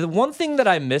nice. The one thing that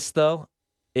I miss, though,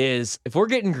 is if we're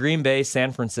getting Green Bay,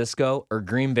 San Francisco, or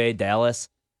Green Bay, Dallas,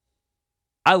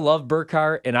 I love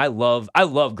Burkhardt, and I love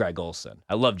Greg Olson.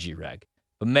 I love G-Reg.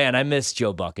 But, man, I miss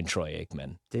Joe Buck and Troy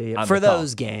Aikman. For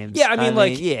those games. Yeah,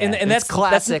 and that's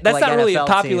classic. That's not really NFL a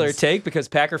popular teams. take because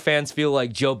Packer fans feel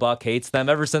like Joe Buck hates them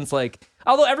ever since,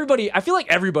 although I feel like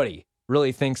everybody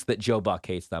really thinks that Joe Buck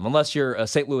hates them, unless you're a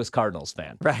St. Louis Cardinals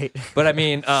fan. Right. But, I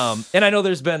mean, and I know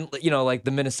there's been,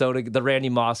 the Minnesota, the Randy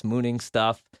Moss mooning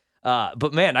stuff.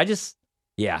 But, man, I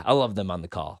love them on the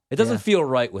call. It doesn't feel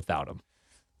right without them.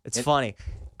 It's funny.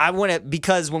 I want to,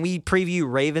 because when we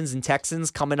preview Ravens and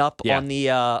Texans coming up on the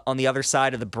other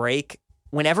side of the break,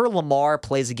 whenever Lamar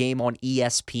plays a game on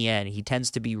ESPN, he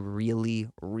tends to be really,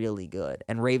 really good.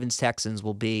 And Ravens Texans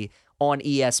will be on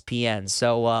ESPN.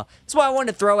 So that's why I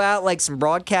wanted to throw out some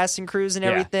broadcasting crews and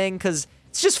everything, because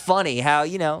it's just funny how,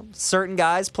 certain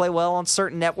guys play well on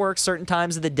certain networks, certain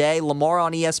times of the day. Lamar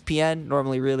on ESPN,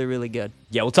 normally really, really good.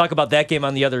 Yeah, we'll talk about that game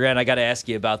on the other end. I got to ask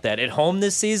you about that. At home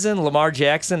this season, Lamar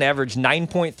Jackson averaged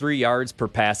 9.3 yards per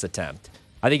pass attempt.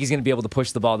 I think he's going to be able to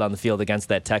push the ball down the field against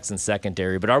that Texans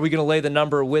secondary. But are we going to lay the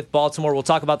number with Baltimore? We'll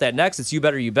talk about that next. It's You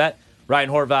Better You Bet. Ryan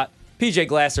Horvat, PJ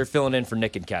Glasser filling in for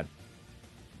Nick and Ken.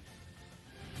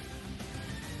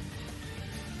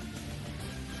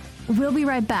 We'll be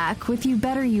right back with You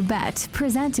Better You Bet,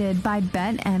 presented by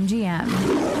BetMGM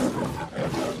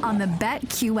on the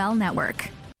BetQL network.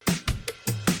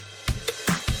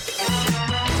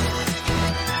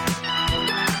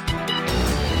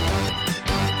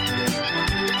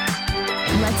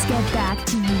 Let's get back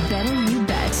to You Better You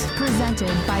Bet, presented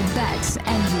by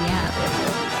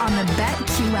BetMGM on the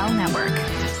BetQL network.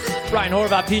 Ryan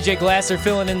Horvath, PJ Glasser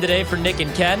filling in today for Nick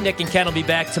and Ken. Nick and Ken will be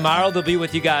back tomorrow. They'll be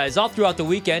with you guys all throughout the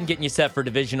weekend, getting you set for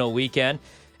divisional weekend.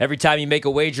 Every time you make a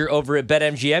wager over at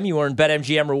BetMGM, you earn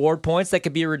BetMGM reward points that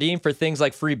can be redeemed for things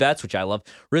like free bets, which I love,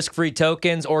 risk-free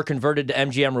tokens, or converted to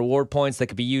MGM reward points that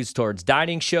can be used towards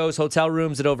dining shows, hotel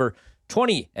rooms at over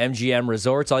 20 MGM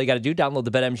resorts. All you got to do, download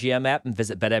the BetMGM app and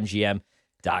visit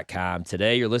BetMGM.com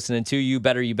today. You're listening to You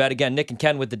Better You Bet. Again, Nick and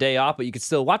Ken with the day off, but you can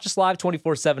still watch us live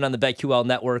 24/7 on the BetQL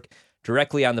network,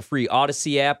 directly on the free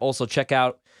Odyssey app. Also check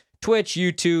out Twitch,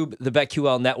 YouTube, the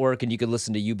BetQL network, and you can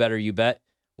listen to You Better You Bet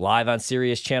live on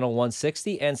Sirius Channel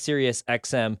 160 and Sirius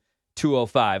XM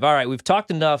 205. All right, we've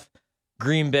talked enough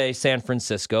Green Bay, San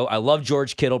Francisco. I love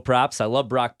George Kittle props. I love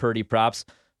Brock Purdy props.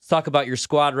 Let's talk about your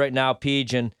squad right now,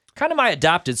 Peach, and kind of my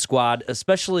adopted squad,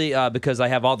 especially because I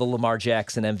have all the Lamar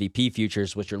Jackson MVP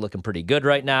futures, which are looking pretty good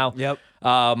right now. Yep.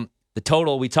 The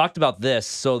total, we talked about this.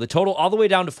 So the total all the way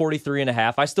down to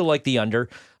 43.5. I still like the under.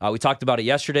 We talked about it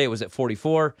yesterday. It was at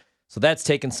 44. So that's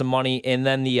taking some money. And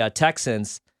then the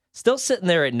Texans still sitting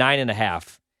there at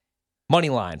 9.5. Money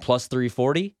line plus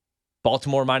 340.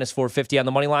 Baltimore minus 450 on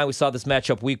the money line. We saw this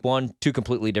matchup week one. Two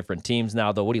completely different teams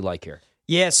now, though. What do you like here?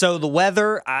 Yeah, so the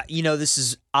weather, this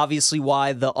is obviously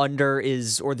why the under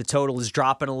is, or the total is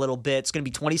dropping a little bit. It's going to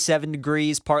be 27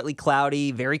 degrees, partly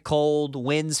cloudy, very cold,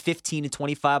 winds 15 to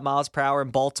 25 miles per hour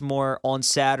in Baltimore on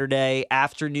Saturday.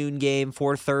 Afternoon game,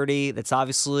 4:30. That's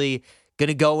obviously going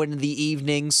to go into the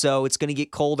evening, so it's going to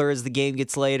get colder as the game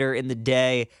gets later in the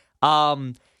day.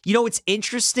 It's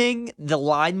interesting, the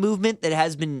line movement that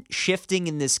has been shifting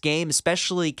in this game,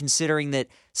 especially considering that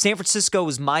San Francisco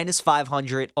was minus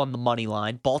 500 on the money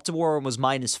line, Baltimore was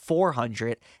minus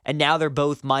 400, and now they're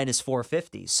both minus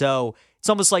 450. So it's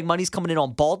almost like money's coming in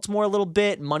on Baltimore a little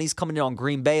bit, and money's coming in on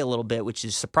Green Bay a little bit, which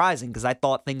is surprising because I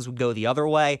thought things would go the other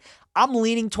way. I'm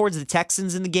leaning towards the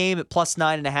Texans in the game at plus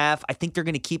 9.5. I think they're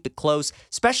going to keep it close,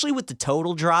 especially with the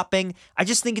total dropping. I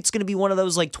just think it's going to be one of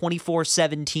those like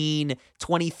 24-17,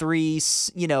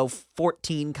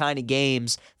 23-14 kind of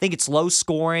games. I think it's low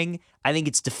scoring. I think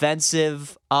it's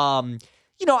defensive. I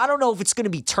don't know if it's going to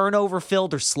be turnover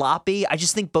filled or sloppy. I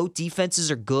just think both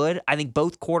defenses are good. I think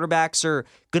both quarterbacks are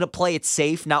going to play it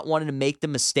safe, not wanting to make the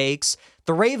mistakes.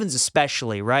 The Ravens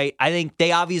especially, right? I think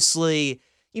they obviously,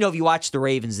 if you watch the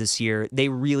Ravens this year, they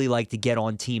really like to get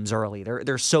on teams early.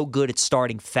 They're so good at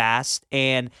starting fast,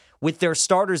 and with their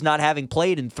starters not having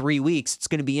played in 3 weeks, it's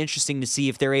going to be interesting to see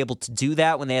if they're able to do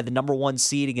that. When they had the number 1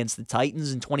 seed against the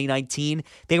Titans in 2019,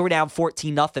 they were down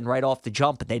 14-0 right off the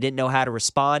jump, and they didn't know how to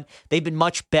respond. They've been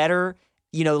much better,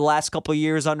 the last couple of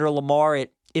years under Lamar at,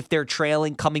 if they're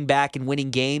trailing, coming back and winning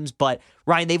games. But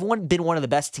Ryan, they've been one of the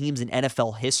best teams in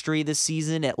NFL history this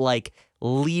season at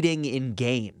leading in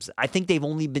games. I think they've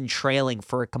only been trailing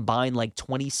for a combined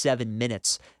 27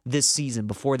 minutes this season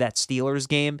before that Steelers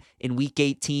game in Week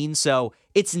 18. So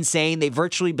it's insane. They've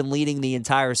virtually been leading the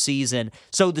entire season.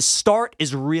 So the start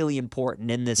is really important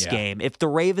in this game. If the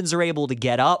Ravens are able to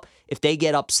get up, if they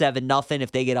get up 7-0,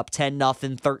 if they get up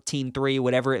 10-0, 13-3,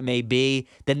 whatever it may be,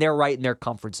 then they're right in their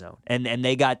comfort zone. And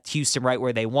they got Houston right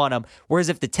where they want them. Whereas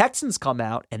if the Texans come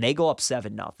out and they go up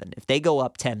 7-0, if they go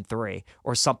up 10-3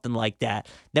 or something like that,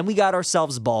 then we got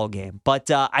ourselves a ball game.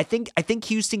 But I think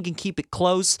Houston can keep it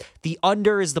close. The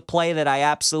under is the play that I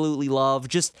absolutely love.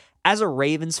 Just as a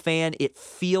Ravens fan, it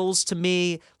feels to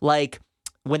me like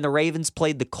when the Ravens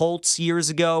played the Colts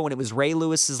years ago, when it was Ray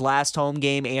Lewis's last home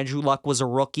game, Andrew Luck was a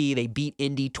rookie. They beat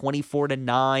Indy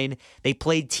 24-9. They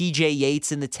played TJ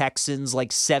Yates in the Texans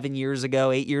 8 years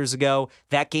ago.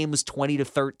 That game was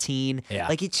 20-13.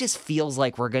 Yeah. It just feels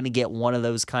like we're going to get one of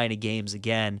those kind of games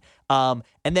again. And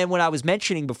then when I was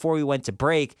mentioning before we went to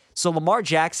break, so Lamar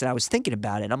Jackson, I was thinking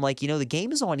about it, and I'm like, the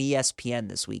game is on ESPN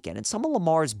this weekend, and some of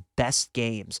Lamar's best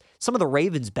games, some of the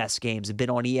Ravens' best games have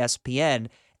been on ESPN.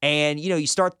 And, you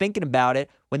start thinking about it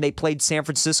when they played San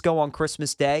Francisco on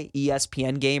Christmas Day,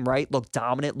 ESPN game, right? Looked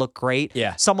dominant, looked great.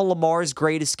 Yeah. Some of Lamar's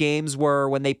greatest games were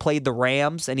when they played the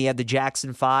Rams and he had the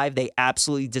Jackson 5. They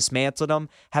absolutely dismantled them.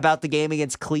 How about the game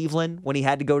against Cleveland when he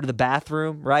had to go to the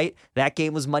bathroom, right? That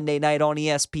game was Monday night on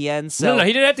ESPN. So No,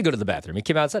 he didn't have to go to the bathroom. He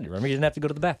came out and said, remember, he didn't have to go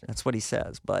to the bathroom. That's what he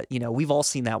says. But, we've all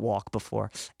seen that walk before.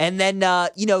 And then,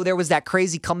 there was that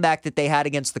crazy comeback that they had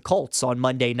against the Colts on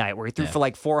Monday night where he threw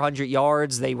for 400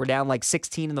 yards. They were down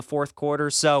 16 in the fourth quarter.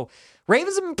 So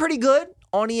Ravens have been pretty good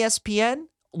on ESPN.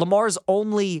 Lamar's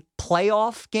only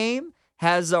playoff game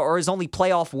his only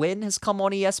playoff win has come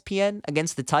on ESPN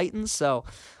against the Titans. So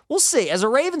we'll see. As a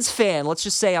Ravens fan, let's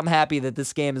just say I'm happy that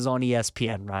this game is on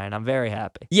ESPN, Ryan. I'm very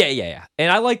happy. Yeah.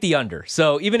 And I like the under.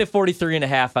 So even at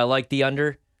 43.5, I like the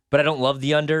under, but I don't love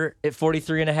the under at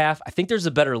 43.5. I think there's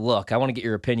a better look. I want to get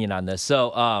your opinion on this.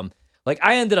 So,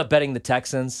 I ended up betting the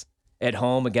Texans at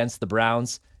home against the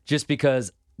Browns just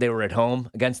because they were at home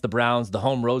against the Browns. The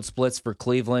home road splits for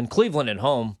Cleveland. Cleveland at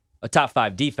home, a top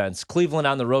 5 defense. Cleveland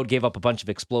on the road gave up a bunch of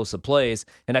explosive plays,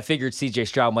 and I figured C.J.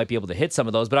 Stroud might be able to hit some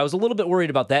of those, but I was a little bit worried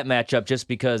about that matchup just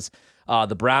because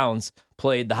the Browns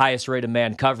played the highest rate of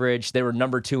man coverage. They were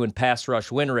number 2 in pass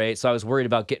rush win rate, so I was worried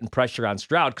about getting pressure on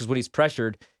Stroud because when he's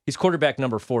pressured, he's quarterback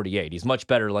number 48. He's much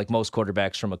better like most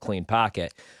quarterbacks from a clean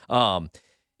pocket.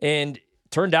 And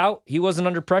turned out he wasn't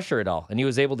under pressure at all, and he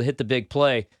was able to hit the big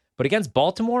play. But against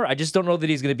Baltimore, I just don't know that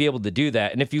he's going to be able to do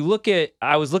that. And if you look at,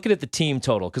 I was looking at the team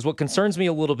total, because what concerns me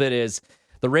a little bit is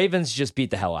the Ravens just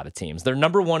beat the hell out of teams. They're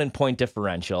number 1 in point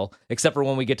differential, except for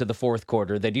when we get to the fourth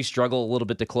quarter. They do struggle a little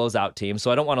bit to close out teams,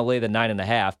 so I don't want to lay the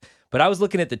 9.5. But I was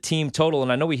looking at the team total,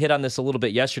 and I know we hit on this a little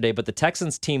bit yesterday, but the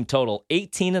Texans team total,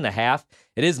 18.5.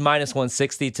 It is minus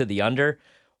 160 to the under.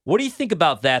 What do you think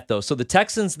about that, though? So the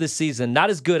Texans this season,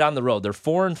 not as good on the road. They're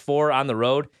 4-4 on the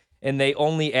road, and they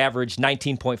only averaged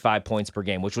 19.5 points per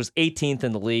game, which was 18th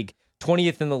in the league,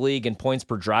 20th in the league in points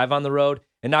per drive on the road.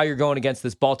 And now you're going against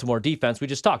this Baltimore defense. We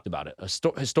just talked about it.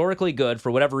 Historically good. For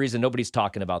whatever reason, nobody's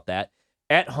talking about that.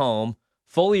 At home,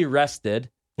 fully rested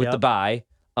with Yep. the bye.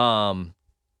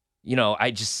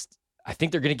 I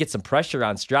think they're going to get some pressure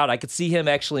on Stroud. I could see him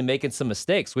actually making some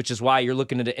mistakes, which is why you're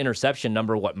looking at an interception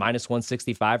number, minus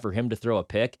 165 for him to throw a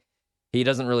pick. He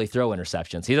doesn't really throw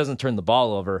interceptions. He doesn't turn the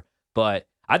ball over, but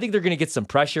I think they're going to get some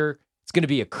pressure. It's going to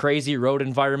be a crazy road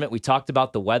environment. We talked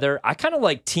about the weather. I kind of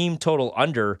like team total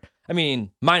under. I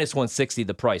mean, minus 160,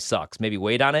 the price sucks. Maybe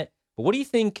wait on it. But what do you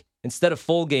think instead of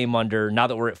full game under, now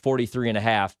that we're at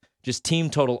 43.5, just team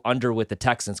total under with the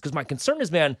Texans? Because my concern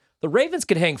is, man, the Ravens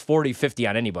could hang 40, 50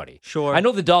 on anybody. Sure. I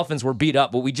know the Dolphins were beat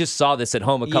up, but we just saw this at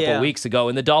home a couple of weeks ago,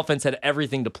 and the Dolphins had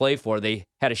everything to play for. They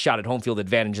had a shot at home field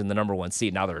advantage in the number 1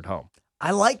 seed. Now they're at home. I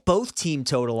like both team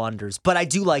total unders, but I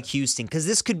do like Houston because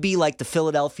this could be like the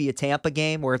Philadelphia-Tampa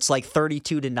game where it's like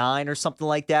 32-9 or something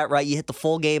like that, right? You hit the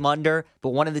full game under, but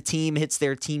one of the team hits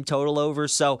their team total over.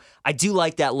 So I do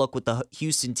like that look with the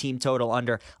Houston team total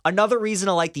under. Another reason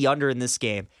I like the under in this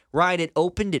game, Ryan, it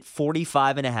opened at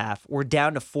 45.5. We're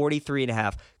down to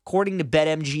 43.5. According to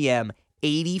BetMGM,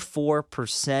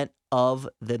 84% of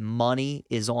the money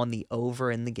is on the over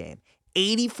in the game.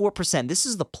 84%. This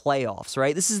is the playoffs,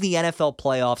 right? This is the NFL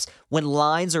playoffs when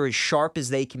lines are as sharp as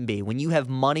they can be. When you have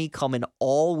money coming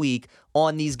all week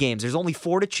on these games. There's only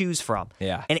 4 to choose from.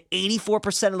 Yeah. And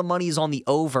 84% of the money is on the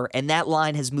over, and that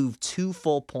line has moved 2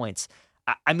 full points.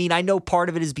 I mean, I know part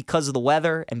of it is because of the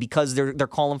weather and because they're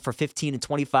calling for 15 and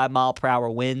 25 mile per hour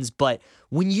winds, but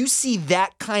when you see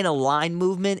that kind of line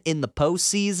movement in the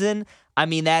postseason, I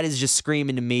mean, that is just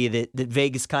screaming to me that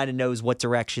Vegas kind of knows what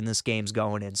direction this game's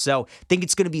going in. So I think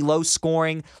it's going to be low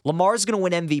scoring. Lamar's going to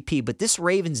win MVP, but this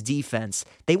Ravens defense,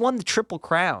 they won the Triple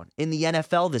Crown in the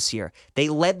NFL this year. They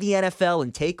led the NFL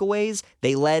in takeaways,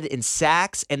 they led in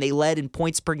sacks, and they led in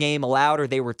points per game allowed, or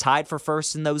they were tied for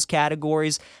first in those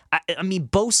categories. I mean,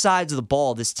 both sides of the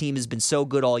ball, this team has been so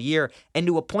good all year. And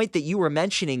to a point that you were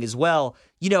mentioning as well,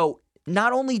 you know,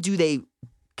 not only do they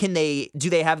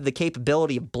have the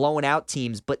capability of blowing out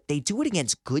teams, but they do it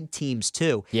against good teams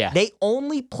too. Yeah. They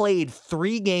only played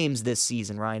 3 games this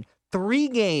season, Ryan. 3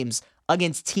 games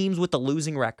against teams with a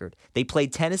losing record. They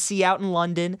played Tennessee out in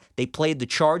London, they played the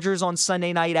Chargers on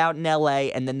Sunday night out in LA,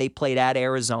 and then they played at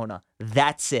Arizona.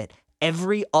 That's it.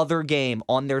 Every other game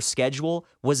on their schedule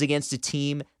was against a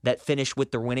team that finished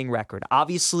with their winning record.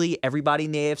 Obviously, everybody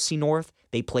in the AFC North,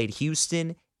 they played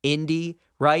Houston, Indy,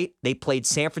 right? They played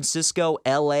San Francisco,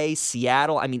 LA,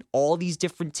 Seattle. I mean, all these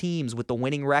different teams with the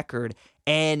winning record,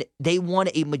 and they won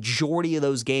a majority of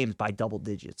those games by double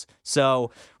digits.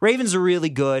 So Ravens are really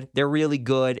good. They're really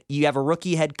good. You have a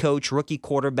rookie head coach, rookie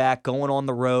quarterback going on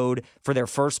the road for their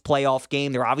first playoff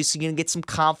game. They're obviously going to get some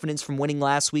confidence from winning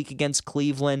last week against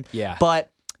Cleveland. Yeah.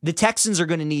 But the Texans are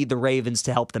going to need the Ravens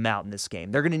to help them out in this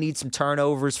game. They're going to need some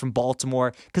turnovers from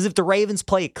Baltimore because if the Ravens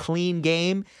play a clean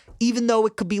game, even though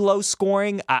it could be low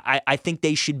scoring, I think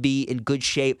they should be in good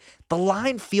shape. The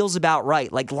line feels about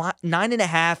right. Like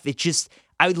 9.5,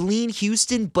 I would lean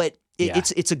Houston, but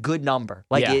it's a good number.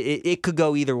 Like it could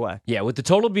go either way. Yeah, with the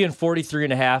total being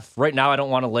 43.5, right now I don't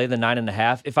want to lay the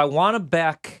 9.5. If I want to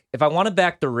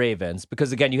back the Ravens,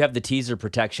 because again, you have the teaser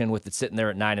protection with it sitting there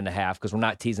at 9.5, because we're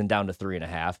not teasing down to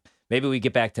 3.5. Maybe we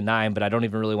get back to 9, but I don't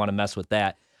even really want to mess with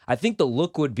that. I think the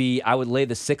look would be I would lay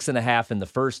the 6.5 in the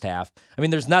first half. I mean,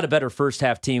 there's not a better first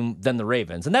half team than the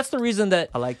Ravens. And that's the reason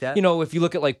that, I like that. You know, if you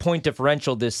look at like point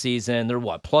differential this season, they're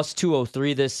plus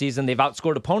 203 this season. They've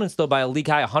outscored opponents, though, by a league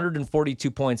high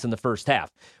 142 points in the first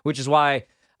half, which is why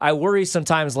I worry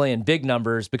sometimes laying big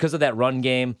numbers because of that run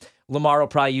game. Lamar will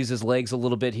probably use his legs a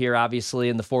little bit here, obviously,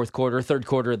 in the third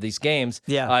quarter of these games.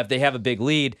 Yeah. If they have a big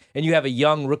lead, and you have a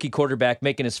young rookie quarterback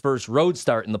making his first road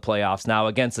start in the playoffs now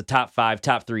against a top 5,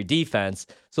 top 3 defense.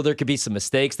 So there could be some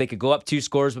mistakes. They could go up 2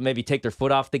 scores, but maybe take their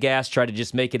foot off the gas, try to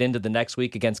just make it into the next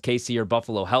week against KC or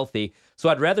Buffalo healthy. So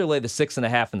I'd rather lay the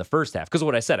 6.5 in the first half because of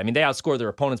what I said. I mean, they outscored their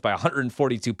opponents by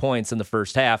 142 points in the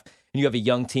first half, and you have a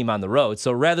young team on the road.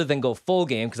 So rather than go full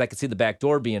game, because I could see the back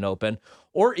door being open,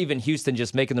 or even Houston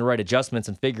just making the right adjustments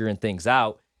and figuring things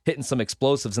out, hitting some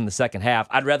explosives in the second half,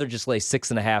 I'd rather just lay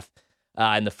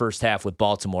 6.5 in the first half with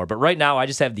Baltimore. But right now, I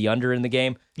just have the under in the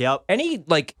game. Yep.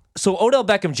 So Odell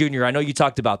Beckham Jr., I know you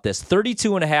talked about this,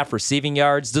 32.5 receiving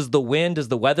yards. Does the wind, does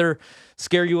the weather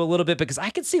scare you a little bit? Because I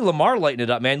can see Lamar lighting it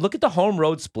up, man. Look at the home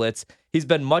road splits. He's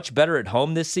been much better at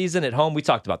home this season. At home, we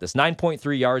talked about this,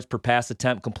 9.3 yards per pass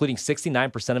attempt, completing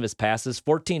 69% of his passes,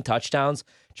 14 touchdowns,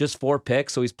 just 4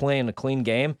 picks, so he's playing a clean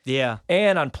game. Yeah.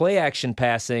 And on play action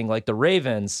passing, like the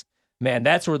Ravens, man,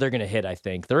 that's where they're going to hit, I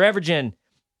think. They're averaging...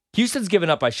 Houston's given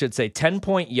up, I should say,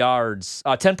 10.1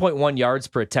 yards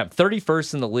per attempt,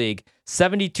 31st in the league,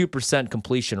 72%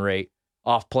 completion rate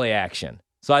off play action.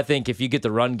 So I think if you get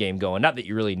the run game going, not that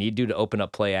you really need to open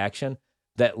up play action,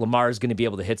 that Lamar is going to be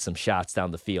able to hit some shots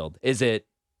down the field. Is it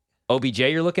OBJ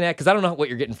you're looking at? Because I don't know what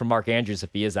you're getting from Mark Andrews if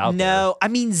he is out there. No, I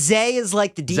mean, Zay is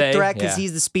like the deep Zay, threat because yeah.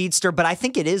 he's the speedster, but I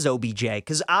think it is OBJ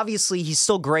because obviously he's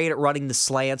still great at running the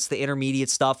slants, the intermediate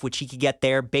stuff, which he could get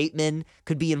there. Bateman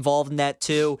could be involved in that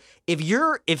too.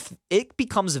 If it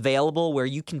becomes available where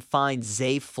you can find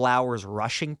Zay Flowers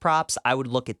rushing props, I would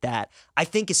look at that. I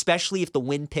think especially if the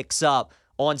wind picks up,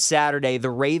 on Saturday, the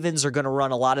Ravens are going to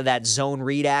run a lot of that zone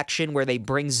read action where they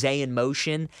bring Zay in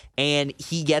motion and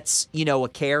he gets, a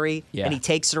carry and he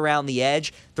takes it around the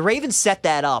edge. The Ravens set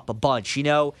that up a bunch.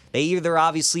 They either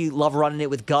obviously love running it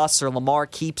with Gus or Lamar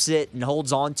keeps it and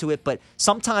holds on to it, but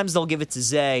sometimes they'll give it to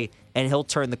Zay and he'll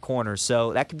turn the corner.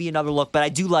 So that could be another look. But I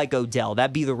do like Odell.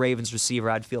 That'd be the Ravens receiver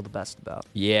I'd feel the best about.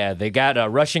 Yeah, they got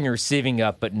rushing and receiving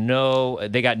up, but no,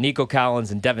 they got Nico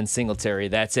Collins and Devin Singletary.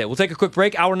 That's it. We'll take a quick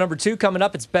break. Hour number 2 coming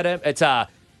up. It's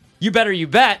You Better You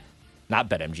Bet. Not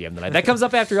BetMGM tonight. That comes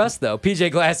up after us, though. PJ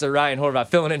Glasser, Ryan Horvath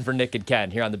filling in for Nick and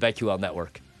Ken here on the BetQL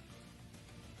Network.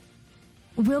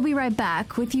 We'll be right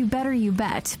back with You Better You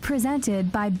Bet,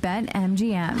 presented by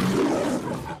BetMGM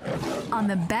on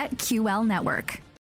the BetQL Network.